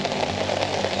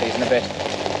 see you in a bit.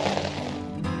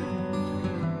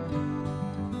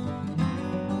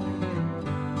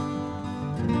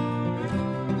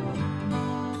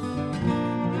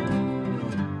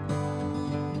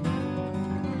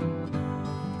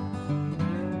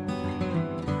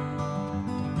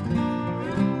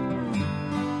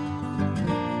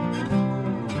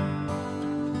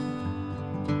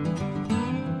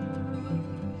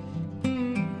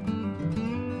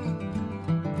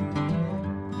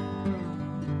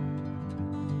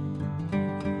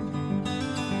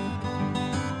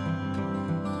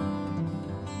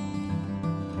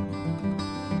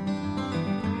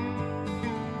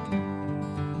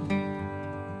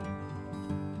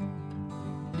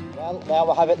 Well, there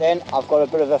we have it then. I've got a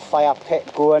bit of a fire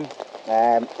pit going.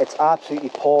 It's absolutely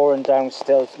pouring down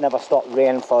still. It's never stopped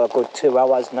raining for a good 2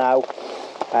 hours now.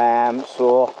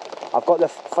 So I've got the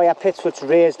fire pit which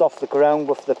raised off the ground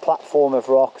with the platform of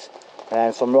rocks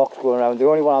and some rocks going around. The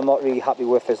only one I'm not really happy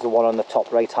with is the one on the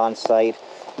top right hand side.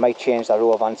 Might change that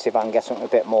over and see if I can get something a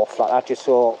bit more flat. I just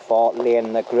saw for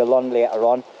laying the grill on later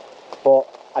on. But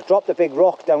I dropped a big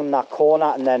rock down that corner,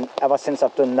 and then ever since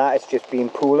I've done that, it's just been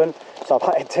pooling. So I've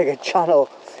had to dig a channel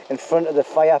in front of the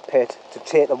fire pit to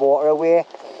take the water away.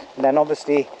 And then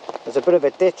obviously there's a bit of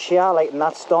a ditch here, like, and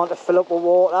that's starting to fill up with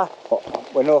water.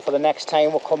 But we know for the next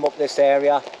time we'll come up this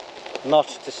area, not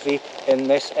to sleep in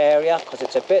this area, because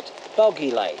it's a bit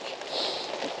boggy like.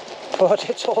 But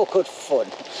it's all good fun,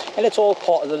 and it's all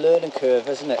part of the learning curve,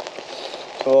 isn't it?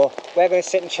 So we're going to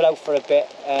sit and chill out for a bit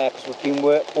because we've been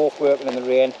both working in the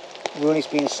rain. Rooney's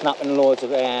been snapping loads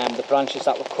of the branches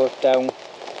that were cut down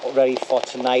ready for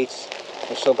tonight.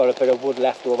 We've still got a bit of wood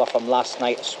left over from last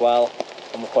night as well,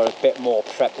 and we've got a bit more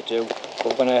prep to do. But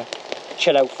we're going to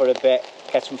chill out for a bit,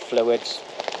 get some fluids.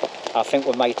 I think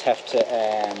we might have to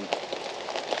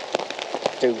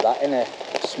do that in a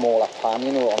smaller pan,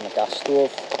 you know, on the gas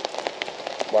stove.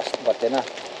 For dinner.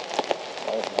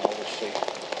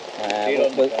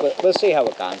 We'll see how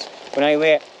it goes. But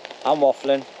anyway, I'm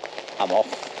waffling. I'm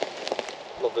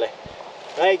off. Lovely.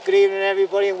 Right, good evening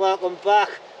everybody and welcome back.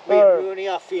 Me and Rooney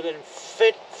are feeling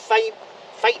fit,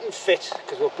 fighting fit,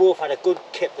 because we both had a good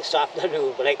kip this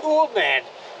afternoon. We're like, oh man!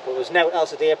 But there's nothing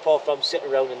else today apart from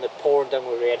sitting around in the pouring down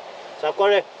with rain. So I've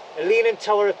got a Leaning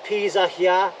Tower of Pisa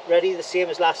here, ready, the same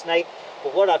as last night.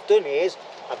 But what I've done is,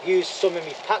 I've used some of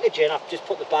my packaging. I've just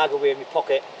put the bag away in my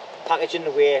pocket. Packaging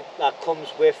the way that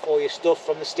comes with all your stuff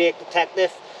from the Steak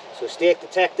Detective. So Steak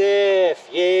Detective,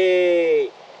 yay!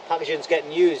 Packaging's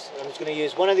getting used. I'm just going to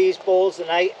use one of these bowls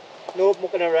tonight. No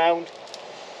mucking around.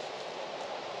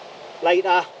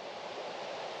 Lighter.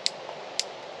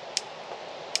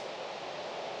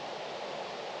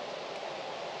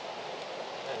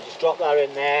 And just drop that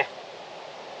in there.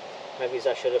 Maybe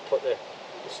I should have put the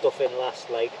stuff in last,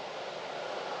 like.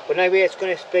 But anyway, it's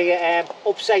going to be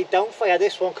upside down fire,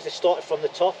 this one, because it started from the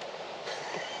top.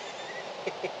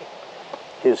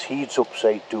 His heat's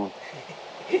upside down.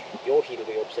 Your heat will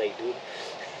be upside down.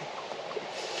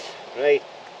 Right,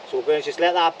 so we're going to just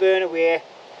let that burn away,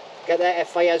 get that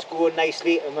fires going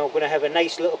nicely, and we're going to have a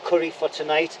nice little curry for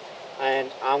tonight.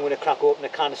 And I'm going to crack open a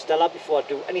can of Stella before I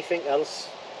do anything else,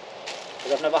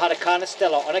 because I've never had a can of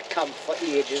Stella on a camp for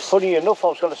ages. Funny enough, I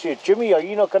was going to say, Jimmy, are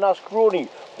you not going to ask Rooney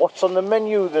what's on the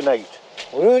menu tonight?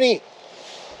 Rooney,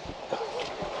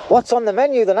 what's on the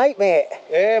menu tonight, mate?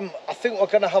 I think we're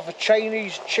going to have a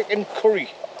Chinese chicken curry.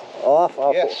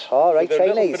 Oh, yes. All right, with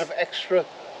Chinese. a little bit of extra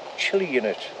chilli in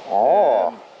it.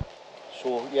 Oh.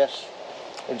 So yes,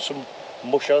 and some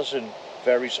mushers and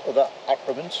various other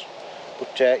accoutrements.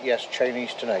 But yes,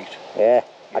 Chinese tonight. Yeah,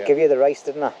 I give you the rice,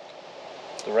 didn't I?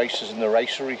 The rice is in the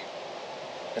ricery,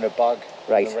 in a bag.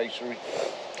 Right. In the ricery.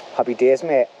 Happy days,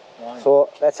 mate. Right. So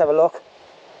let's have a look.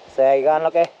 So there you go,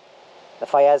 looky. The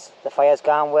fire's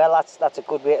gone well. That's a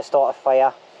good way to start a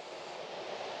fire.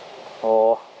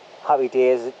 Oh, happy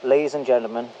days, ladies and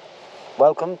gentlemen.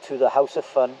 Welcome to the House of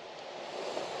Fun.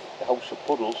 The House of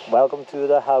Puddles. Welcome to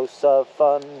the House of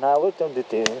Fun. Now we're done to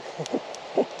do.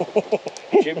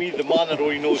 Jimmy, the man that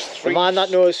only knows three. The man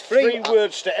that knows three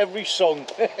words to every song.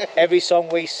 Every song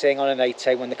we sing on a night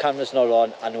time when the camera's not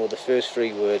on, I know the first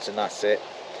 3 words and that's it.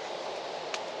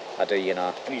 I do, you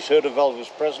know. And he's heard of Elvis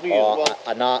Presley as well.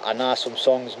 I know some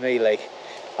songs, me, like.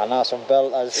 I know some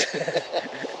belters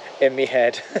in me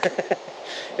head.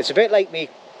 It's a bit like me.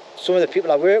 Some of the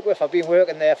people I work with, I've been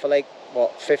working there for like,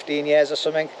 what, 15 years or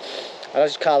something. And I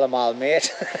just call them all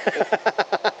mate.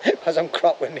 Because I'm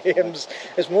crap with names,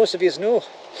 as most of you know.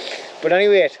 But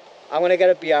anyway, I'm going to get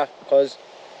a beer because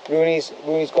Rooney's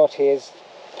got his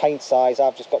pint size.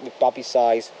 I've just got my babby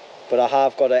size. But I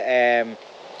have got a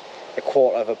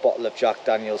quarter of a bottle of Jack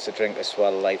Daniels to drink as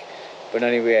well, like. But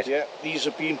anyway. Yeah, these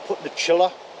have been put in the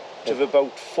chiller to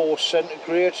about 4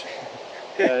 centigrade.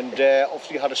 And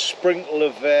obviously had a sprinkle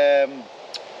of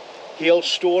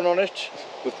hailstone on it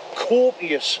with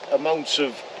copious amounts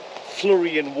of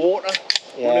flurry and water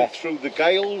running through the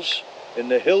gales in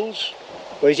the hills.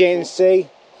 Well, as you can see,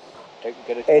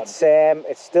 it's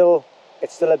still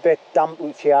a bit damp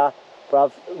out here, but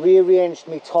I've rearranged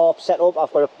my tarp setup.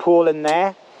 I've got a pole in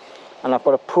there and I've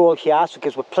got a pole here, so it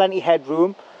gives me plenty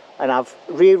headroom, and I've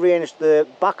rearranged the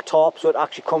back tarp so it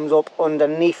actually comes up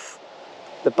underneath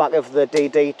the back of the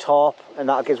DD tarp, and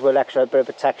that gives me an extra bit of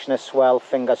protection as well,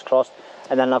 fingers crossed.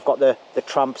 And then I've got the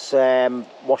Tramps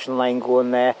washing line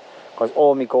going there, because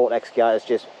all my Gore-Tex gear is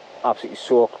just absolutely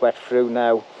soaked wet through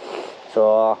now.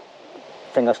 So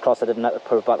fingers crossed I didn't have to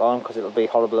put it back on, because it'll be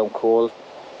horrible and cold.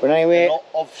 But anyway, and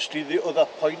obviously the other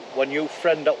point, when your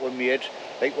friend that we made,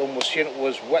 like when we're saying it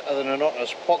was wetter than an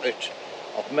otter's pocket,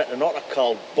 I've met an otter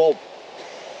called Bob,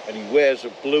 and he wears a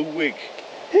blue wig.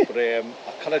 But I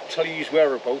cannot tell you his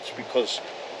whereabouts because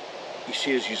he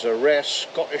says he's a rare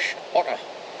Scottish otter.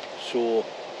 So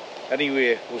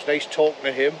anyway, it was nice talking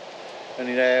to him, and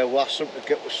we asked him to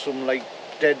get us some like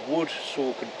dead wood so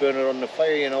we could burn it on the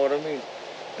fire, you know what I mean?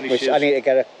 And he which says, I need to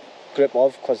get a grip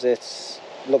of, because it's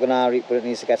looking alright, but it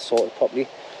needs to get sorted properly.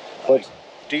 But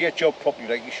do your job properly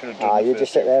like you should have done. you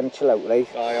just sit there and chill out,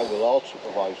 like. I will, I'll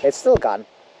supervise. It's still gone,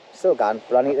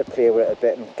 but I need to play with it a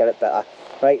bit and get it better.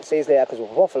 Right, see you later, because we've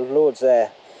waffled loads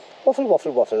there.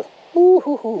 Waffle.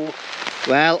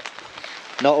 Well,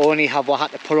 not only have we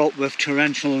had to put up with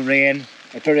torrential rain,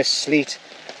 a bit of sleet,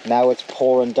 now it's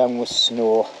pouring down with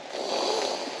snow.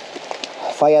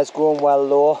 Fire's going well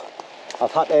low.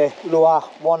 I've had to lower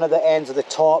one of the ends of the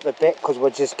tarp a bit because we're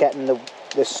just getting the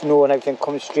snow and everything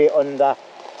coming straight under.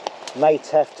 Might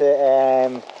have to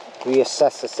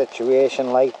reassess the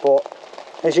situation, like, but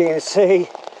as you can see,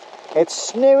 it's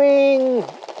snowing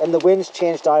and the wind's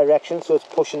changed direction, so it's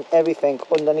pushing everything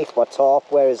underneath our tarp,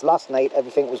 whereas last night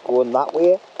everything was going that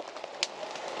way.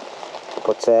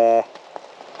 But we're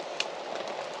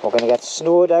going to get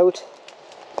snowed out.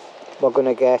 We're going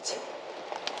to get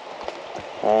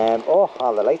oh,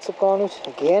 all the lights have gone out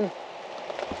again.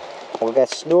 We'll get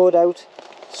snowed out,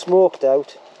 smoked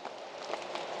out.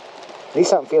 At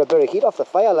least I can feel a bit of heat off the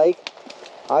fire, like.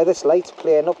 Aye, this light's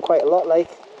playing up quite a lot,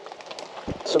 like.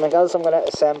 Something else I'm going to have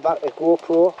to send back to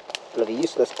GoPro. Bloody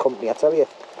useless company, I tell you.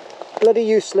 Bloody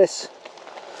useless.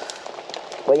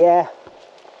 But yeah.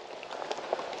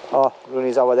 Oh,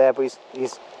 Rooney's over there, but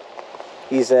he's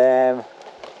at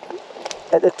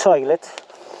the toilet.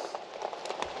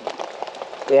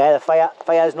 Yeah, the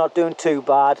fire's not doing too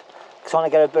bad. Trying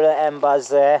to get a bit of embers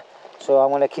there, so I'm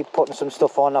going to keep putting some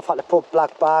stuff on. I've had to put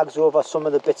black bags over some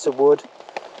of the bits of wood,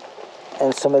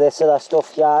 and some of this other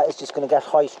stuff, yeah, it's just going to get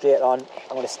high straight on.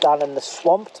 I'm going to stand in the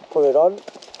swamp to put it on.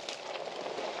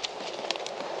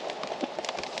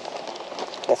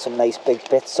 Get some nice big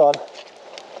bits on,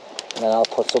 and then I'll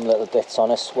put some little bits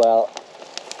on as well.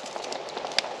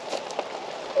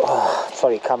 Oh,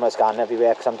 sorry, camera's gone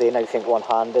everywhere because I'm doing everything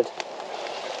one-handed.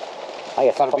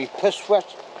 That'll be piss wet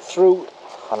through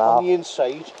on the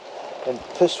inside and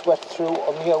piss wet through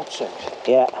on the outside.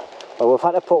 Yeah, well, we've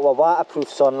had to put our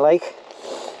waterproofs on, like.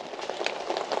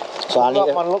 So I need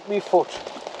to... Man, look me foot.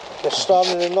 They're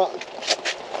standing in that.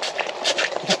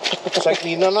 It's like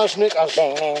me nana's knickers.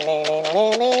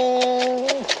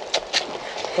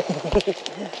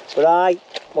 But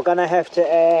we're gonna have to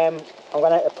I'm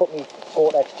gonna have to put my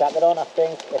Gore-Tex jacket on. I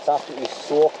think it's absolutely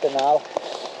soaked now.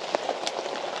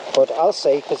 But I'll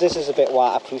see, because this is a bit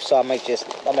waterproof, so I might just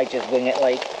wing it,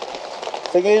 like.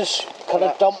 Thing is, can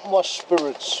it dampen my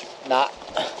spirits? Nah.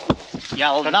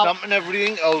 Yeah, can dampen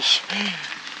everything else.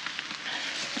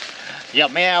 You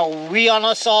may we on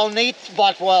us all neat,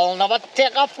 but we'll never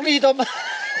take our freedom.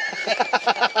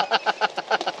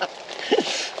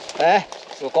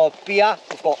 We've got beer,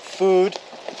 we've got food,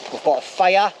 we've got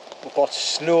fire, we've got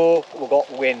snow, we've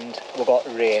got wind, we've got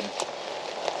rain.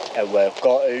 And we've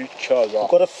got each other. We've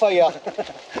got a fire.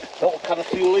 Don't kind of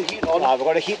feel the heat on. Nah, we've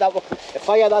got to heat that up. A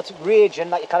fire that's raging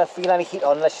that you can't feel any heat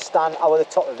on unless you stand over the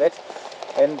top of it.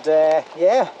 And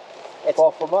yeah,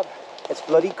 it's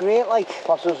bloody great, like.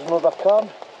 Passes another can.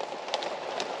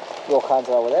 Your cans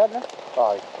are over there, isn't it?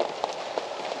 Aye.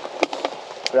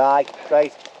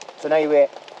 Right. So anyway,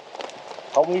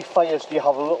 how many fires do you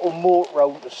have a little moat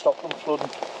round to stop them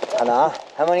flooding? I know.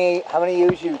 How many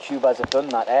YouTubers have done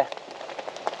that, eh?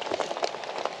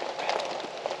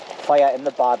 Fire in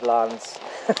the Badlands.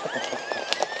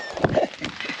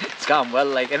 It's gone well,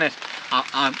 like, innit?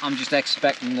 I'm just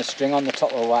expecting the string on the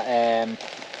top of what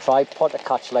tripod to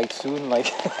catch light soon,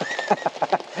 like.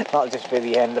 That'll just be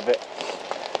the end of it.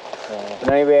 But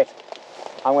anyway,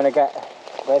 I'm gonna get,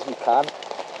 where's my can?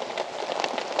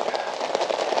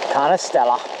 Can of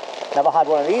Stella. Never had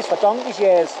one of these for donkey's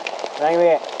years. But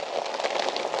anyway,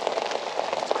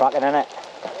 it's cracking, innit?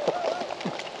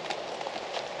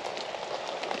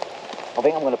 I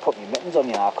think I'm going to put my mittens on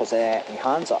you now because my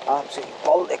hands are absolutely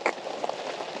Baltic.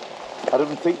 I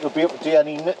don't think you'll be able to do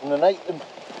any knitting tonight.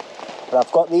 But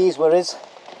I've got these, where is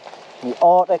my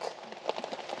Arctic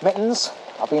mittens.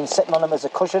 I've been sitting on them as a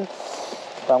cushion,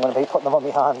 but I'm going to be putting them on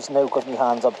my hands now because my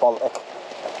hands are Baltic.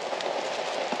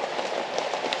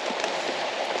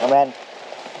 And then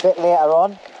a bit later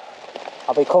on,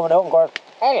 I'll be coming out and going,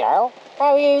 hello,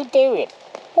 how are you doing?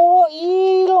 What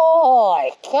you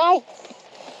like, eh?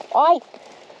 Aye,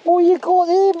 what you got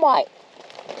there, mate?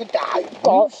 Good day,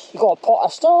 you got a pot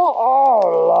of Stella? Oh,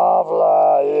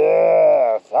 lovely,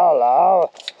 yes, hello.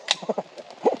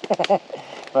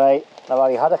 Right, I've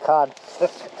already had a can.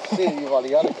 See, you've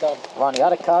already had a can. I've already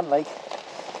had a can, like.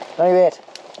 Anyway,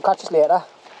 I'll catch us later.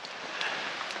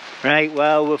 Right,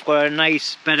 well, we've got a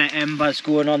nice bit of embers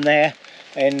going on there,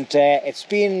 and it's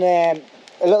been a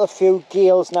little few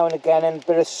gales now and again, and a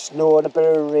bit of snow and a bit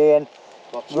of rain.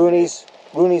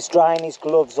 Rooney's drying his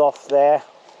gloves off there,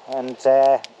 and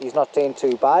he's not doing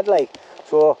too bad, like.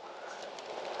 So,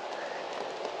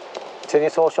 turn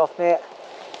your torch off, mate.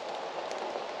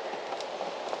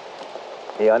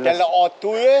 Be honest.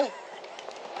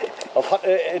 I've had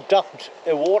to adapt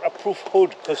a waterproof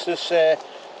hood because this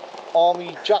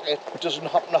army jacket doesn't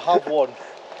happen to have one,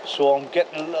 so I'm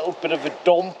getting a little bit of a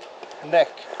dump neck.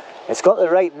 It's got the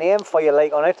right name for you,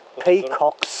 like, on it.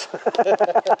 Peacocks.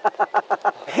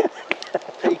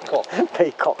 Peacock.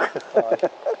 Peacock.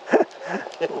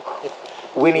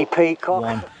 Winnie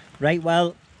Peacock. Right,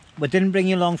 well, we didn't bring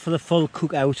you along for the full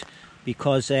cookout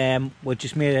because we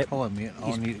just made it. Oh, mate,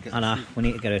 I need to get we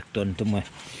need to get it done, don't we?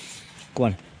 Go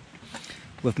on.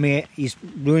 We've made.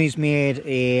 Rooney's made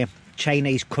a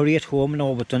Chinese curry at home, and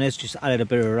all we've done is just added a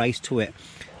bit of rice to it,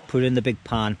 put it in the big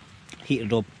pan, heat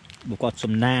it up. We've got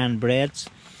some naan breads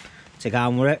to go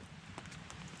on with it.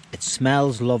 It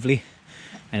smells lovely,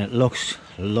 and it looks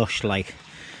lush. Like,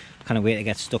 can't wait to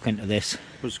get stuck into this.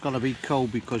 But it's gonna be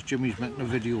cold because Jimmy's making a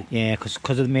video. Yeah,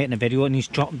 because of making a video, and he's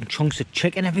dropping chunks of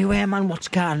chicken everywhere, man. What's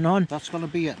going on? That's gonna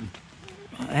be it.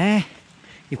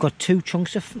 You've got 2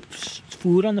 chunks of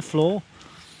food on the floor.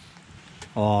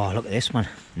 Oh, look at this, man.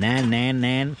 Nan, nan,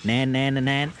 nan, nan, nan, nan,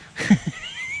 nan.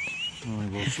 Oh,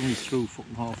 well, somebody threw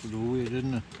fucking half of it away,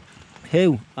 didn't it?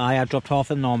 Who? I dropped half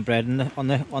the naan bread on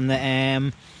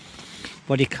the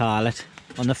what do you call it?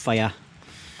 On the fire.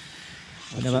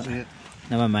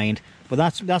 Never mind. But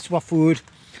that's what food.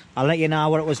 I'll let you know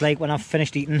what it was like when I've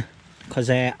finished eating, because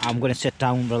I'm going to sit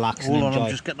down, relax, and enjoy.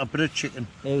 I'm just getting a bit of chicken.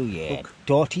 Oh yeah, look.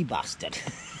 Dirty bastard.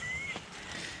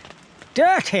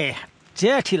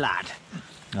 Dirty lad.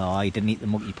 Oh, he didn't eat the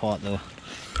mucky part though.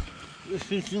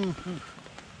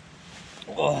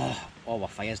 Oh, my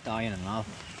fire's dying and all,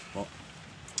 but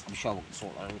I'm sure we can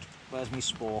sort that out. Where's my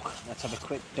spork? Let's have a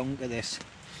quick dunk of this,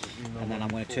 and then I'm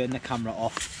going to turn the camera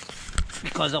off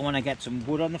because I want to get some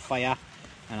wood on the fire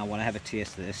and I want to have a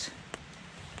taste of this.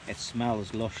 It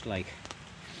smells lush, like.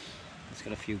 It's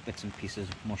got a few bits and pieces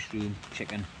of mushroom,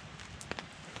 chicken.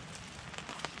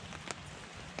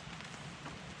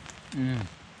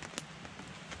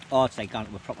 Oh, it's like going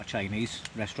to a proper Chinese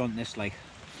restaurant, this, like.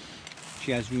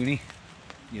 Cheers, Rooney.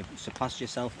 You've surpassed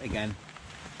yourself again.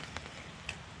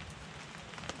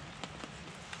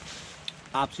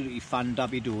 Absolutely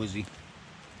fan-dabby-dozy. Do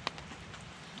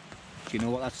you know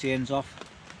what that saying's off?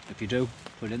 If you do,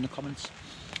 put it in the comments.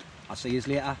 I'll see you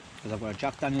later, because I've got a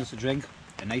Jack Daniels to drink,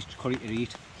 a nice curry to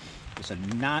eat, with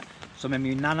some of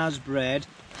my Nana's bread.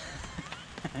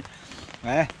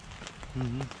 Eh? You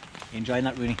enjoying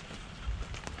that, Rooney?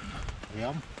 I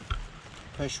am.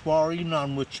 Peshwari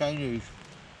naan with Chinese.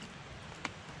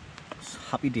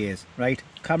 Happy days. Right,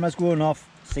 camera's going off.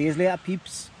 See you later,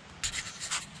 peeps.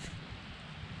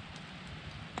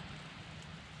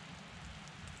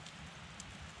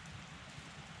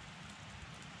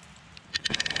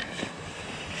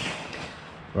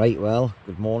 Right, well,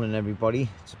 good morning everybody.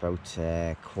 It's about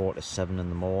 7:15 in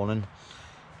the morning.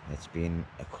 It's been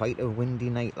quite a windy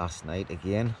night last night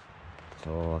again.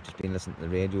 So I've just been listening to the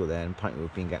radio there, and apparently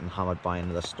we've been getting hammered by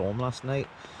another storm last night.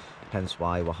 Hence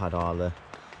why we had all the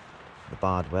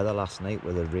bad weather last night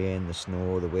with the rain, the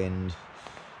snow, the wind.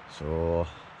 So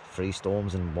 3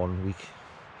 storms in 1 week.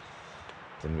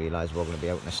 Didn't realise we were going to be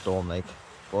out in a storm, like.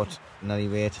 But in any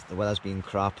rate, the weather's been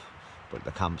crap, but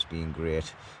the camp's been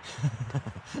great.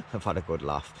 I've had a good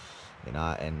laugh, you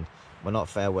know, and we're not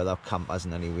fair weather campers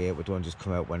in any way. We don't just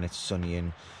come out when it's sunny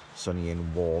and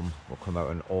warm. We'll come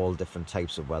out in all different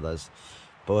types of weathers.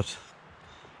 But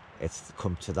it's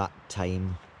come to that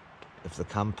time of the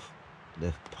camp,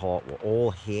 the part we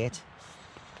all hate: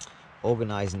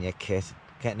 organising your kit,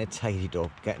 getting it tidied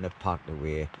up, getting it packed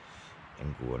away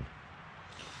and going.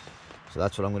 So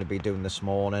that's what I'm going to be doing this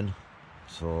morning.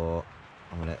 So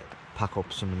I'm going to pack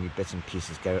up some of my bits and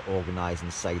pieces, get it organised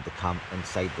inside the camp,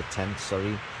 inside the tent,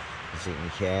 sorry. As you can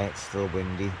hear, it's still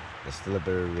windy, there's still a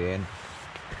bit of rain.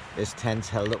 This tent's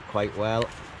held up quite well.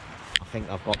 I think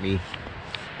I've got my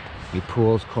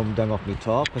poles come down off my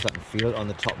top, because I can feel it on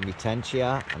the top of my tent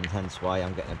here, and hence why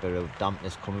I'm getting a bit of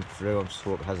dampness coming through. I just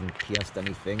hope it hasn't pierced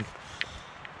anything.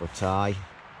 But aye,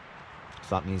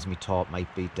 so that means my top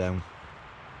might beat down.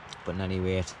 But in any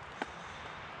rate,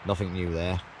 nothing new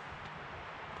there.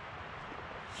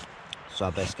 So I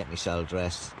best get myself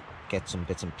dressed, get some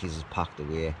bits and pieces packed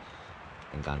away,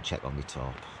 and go and check on my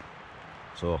top.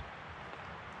 So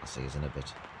I'll see you in a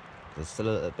bit. It's still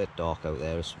a little bit dark out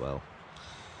there as well.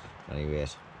 Anyway,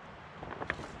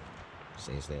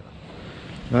 see you later.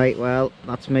 Right, well,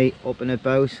 that's me up and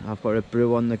about. I've got a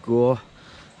brew on the go.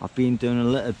 I've been doing a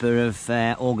little bit of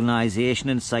organisation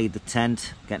inside the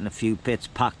tent, getting a few bits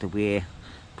packed away,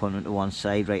 putting them to one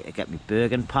side, right, to get my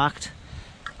Bergen packed,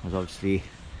 because obviously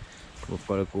we've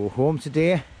got to go home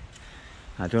today.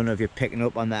 I don't know if you're picking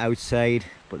up on the outside,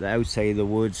 but the outside of the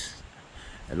woods,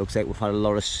 it looks like we've had a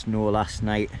lot of snow last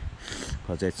night,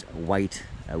 because it's white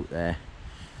out there.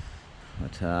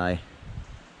 But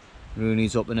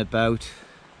Rooney's up and about.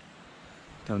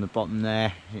 Down the bottom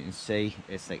there, you can see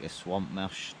it's like a swamp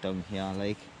marsh down here,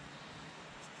 like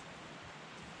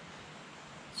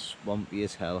swampy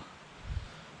as hell.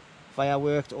 Fire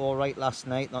worked alright last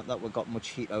night, not that we got much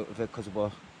heat out of it because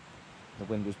the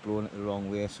wind was blowing it the wrong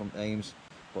way sometimes,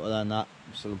 but other than that,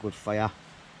 still a good fire.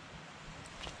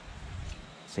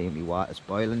 See my water's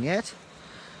boiling yet,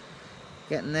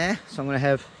 getting there. So I'm going to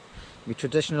have my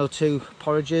traditional 2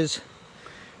 porridges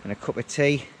and a cup of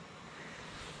tea.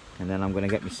 And then I'm going to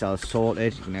get myself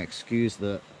sorted. You're going to excuse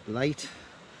the light.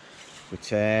 But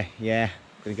yeah,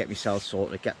 I'm going to get myself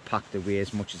sorted, get packed away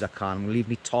as much as I can. I'm going to leave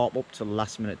my tarp up to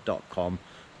lastminute.com,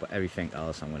 but everything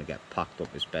else I'm going to get packed up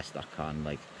as best I can.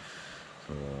 Like,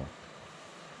 so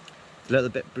it's a little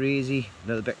bit breezy, a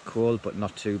little bit cold, but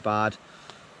not too bad.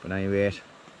 But anyway,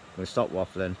 I'm going to stop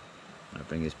waffling and I'll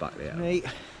bring this back later. Right.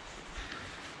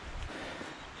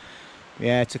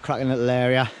 Yeah, it's a cracking little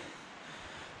area.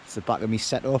 It's the back of me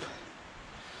setup.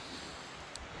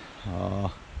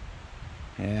 Oh,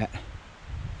 yeah.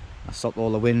 I stopped all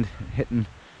the wind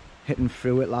hitting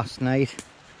through it last night.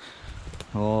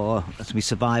 Oh, that's my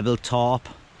survival tarp.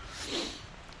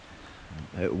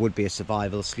 It would be a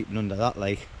survival sleeping under that,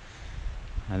 like.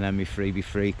 And then my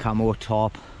freebie camo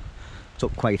tarp. It's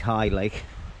up quite high, like.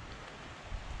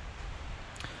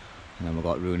 And then we've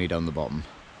got Rooney down the bottom.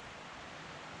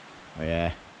 Oh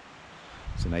yeah.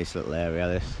 It's a nice little area,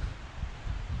 this.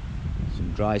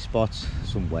 Some dry spots,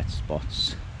 some wet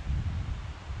spots.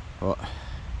 But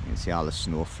you can see all the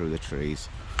snow through the trees.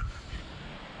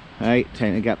 Right,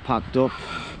 time to get packed up.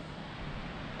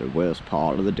 The worst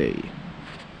part of the day.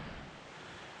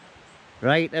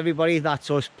 Right, everybody,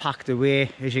 that's us packed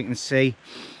away. As you can see,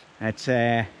 it's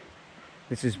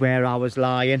this is where I was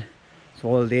lying. So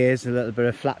all there's a little bit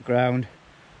of flat ground.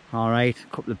 All right,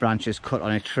 a couple of branches cut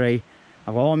on a tree.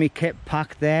 I've got all my kit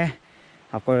packed there.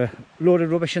 I've got a load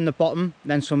of rubbish in the bottom,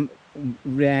 then some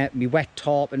my wet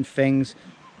tarp and things,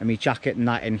 and my jacket and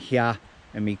that in here,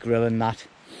 and my grill and that.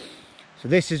 So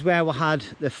this is where we had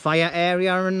the fire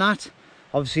area and that.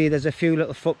 Obviously there's a few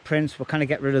little footprints, we'll kind of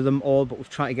get rid of them all, but we'll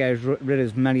try to get rid of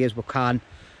as many as we can.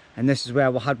 And this is where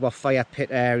we had our fire pit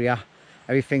area.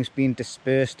 Everything's been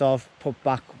dispersed of, put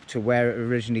back to where it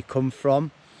originally come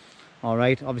from.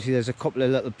 Alright, obviously there's a couple of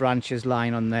little branches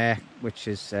lying on there, which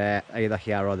is either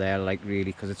here or there, like, really,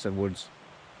 because it's a woods.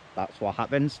 That's what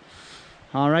happens.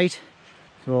 Alright,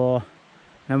 so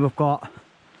then we've got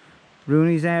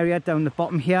Rooney's area down the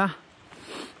bottom here.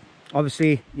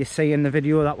 Obviously you see in the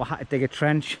video that we had to dig a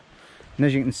trench, and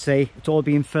as you can see, it's all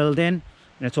being filled in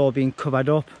and it's all being covered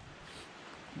up,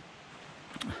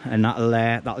 and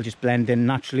that'll just blend in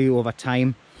naturally over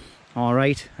time.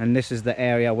 Alright, and this is the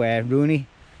area where Rooney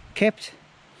kept,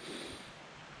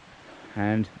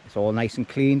 and it's all nice and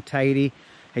clean, tidy.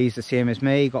 He's the same as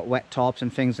me, got wet tarps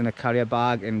and things in a carrier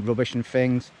bag and rubbish and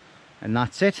things, and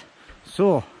that's it.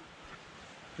 So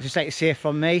I'd just like to say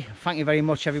from me, thank you very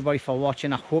much everybody for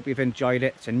watching. I hope you've enjoyed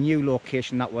it. It's a new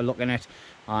location that we're looking at,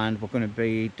 and we're going to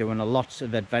be doing lots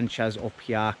of adventures up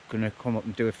here. Going to come up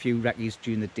and do a few recce's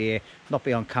during the day, not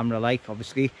be on camera like,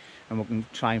 obviously, and we're going to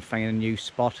try and find a new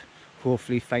spot,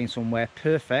 hopefully find somewhere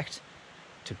perfect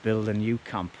to build a new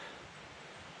camp.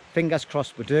 Fingers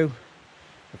crossed we do.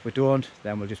 If we don't,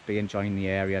 then we'll just be enjoying the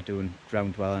area, doing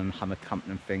ground dwelling and hammock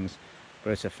camping and things. But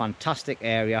it's a fantastic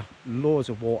area, loads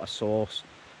of water source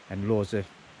and loads of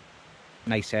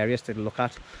nice areas to look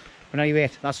at. But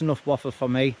anyway, that's enough waffle for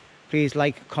me. Please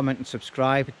like, comment and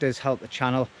subscribe. It does help the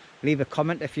channel. Leave a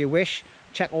comment if you wish.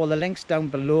 Check all the links down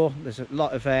below. There's a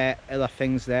lot of other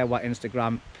things there, what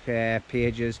Instagram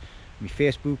pages, my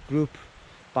Facebook group,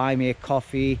 buy me a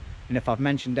coffee, and if I've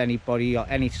mentioned anybody or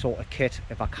any sort of kit,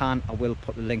 if I can, I will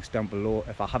put the links down below.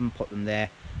 If I haven't put them there,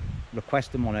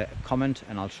 request them on a comment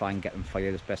and I'll try and get them for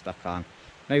you as best I can.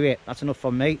 Anyway, that's enough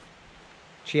from me.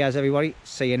 Cheers everybody,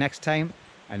 see you next time.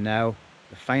 And now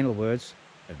the final words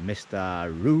of Mr.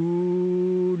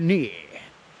 Rooney.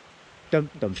 Dum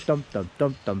dum dum dum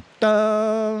dum dum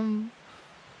dum.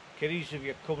 Kiddies, if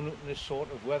you're coming up in this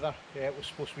sort of weather, yeah, it was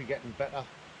supposed to be getting better.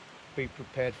 Be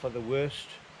prepared for the worst.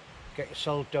 Get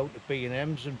yourself down to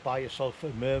B&M's and buy yourself a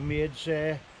mermaid's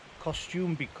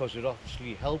costume, because it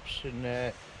obviously helps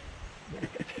in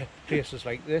places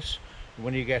like this. And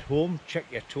when you get home,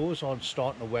 check your toes on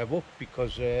starting to web up,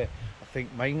 because I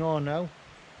think mine are now.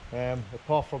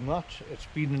 Apart from that, it's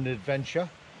been an adventure,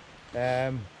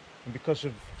 and because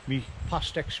of me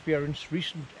past experience,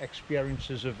 recent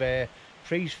experiences of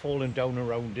trees falling down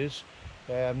around us,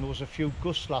 there was a few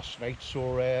gusts last night,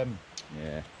 so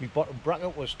yeah, my bottom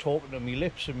bracket was talking to me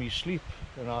lips in my sleep,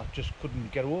 and I just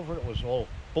couldn't get over it. It was all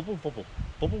bubble bubble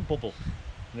bubble bubble.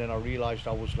 and then I realised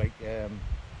I was like a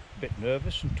bit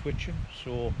nervous and twitching.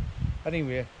 So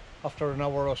anyway, after an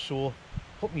hour or so,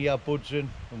 put my earbuds in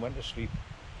and went to sleep,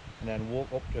 and then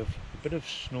woke up to a bit of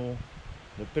snow,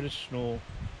 and a bit of snow,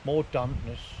 more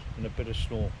dampness and a bit of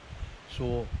snow.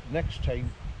 So next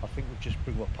time I think we'll just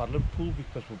bring a paddling pool,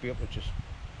 because we'll be able to just,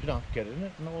 you know, get in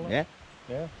it and all that.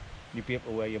 Yeah. You'll be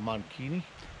able to wear your mankini.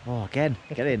 Oh, again,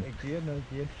 get in. Again.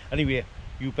 Anyway,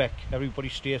 you back. Everybody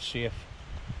stay safe.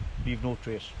 Leave no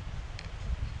trace.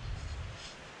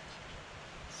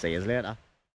 See you later.